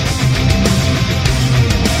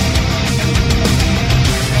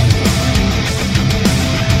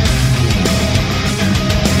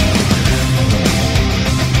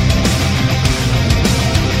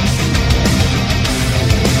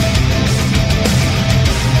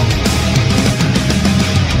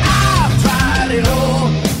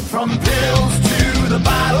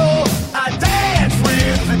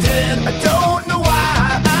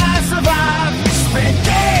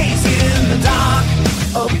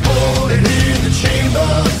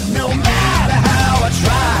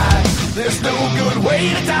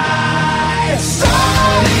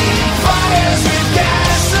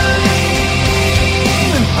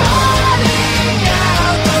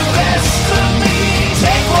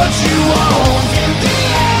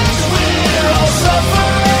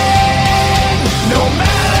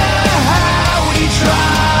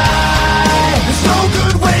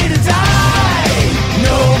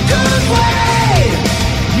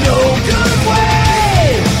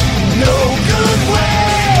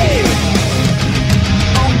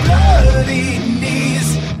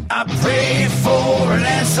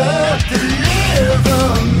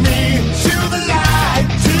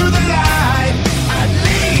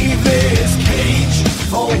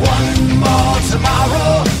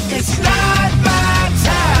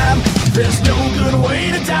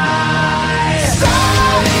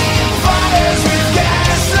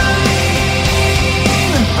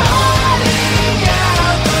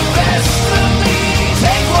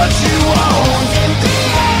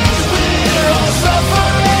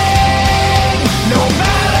 No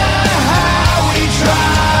matter how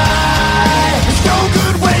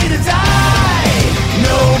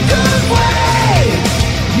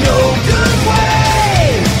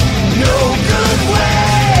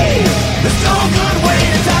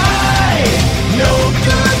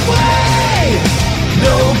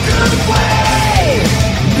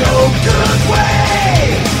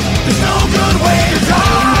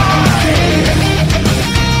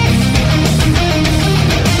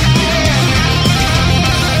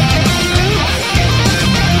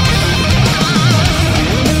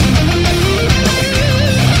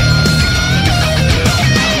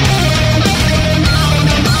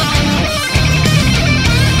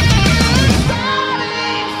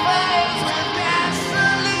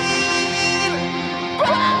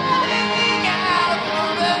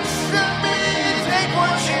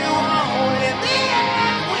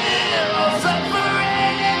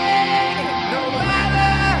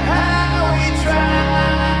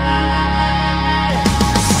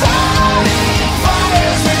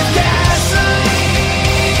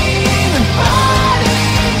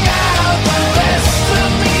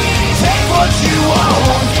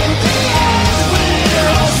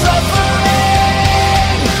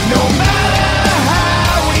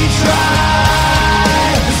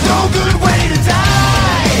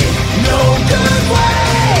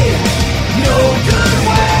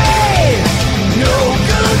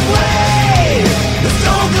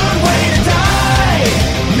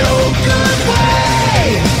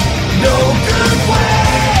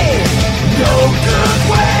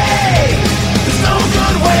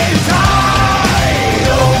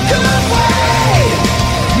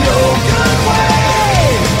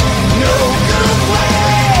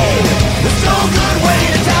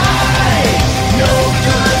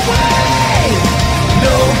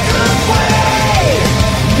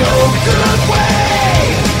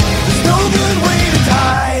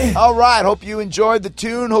right. Hope you enjoyed the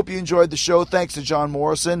tune. Hope you enjoyed the show. Thanks to John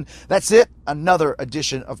Morrison. That's it. Another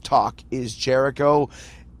edition of Talk is Jericho.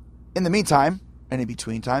 In the meantime, and in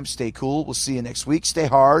between time, stay cool. We'll see you next week. Stay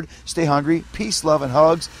hard, stay hungry, peace, love, and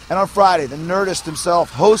hugs. And on Friday, the Nerdist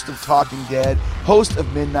himself, host of Talking Dead, host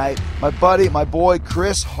of Midnight, my buddy, my boy,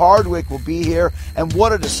 Chris Hardwick will be here. And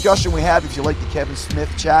what a discussion we have. If you like the Kevin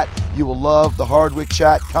Smith chat, you will love the Hardwick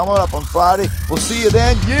chat. Coming up on Friday. We'll see you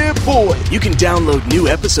then. Yeah, boy. You can download new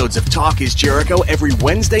episodes of Talk is Jericho every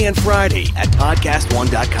Wednesday and Friday at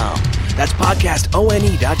podcastone.com. That's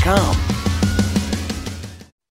podcastone.com.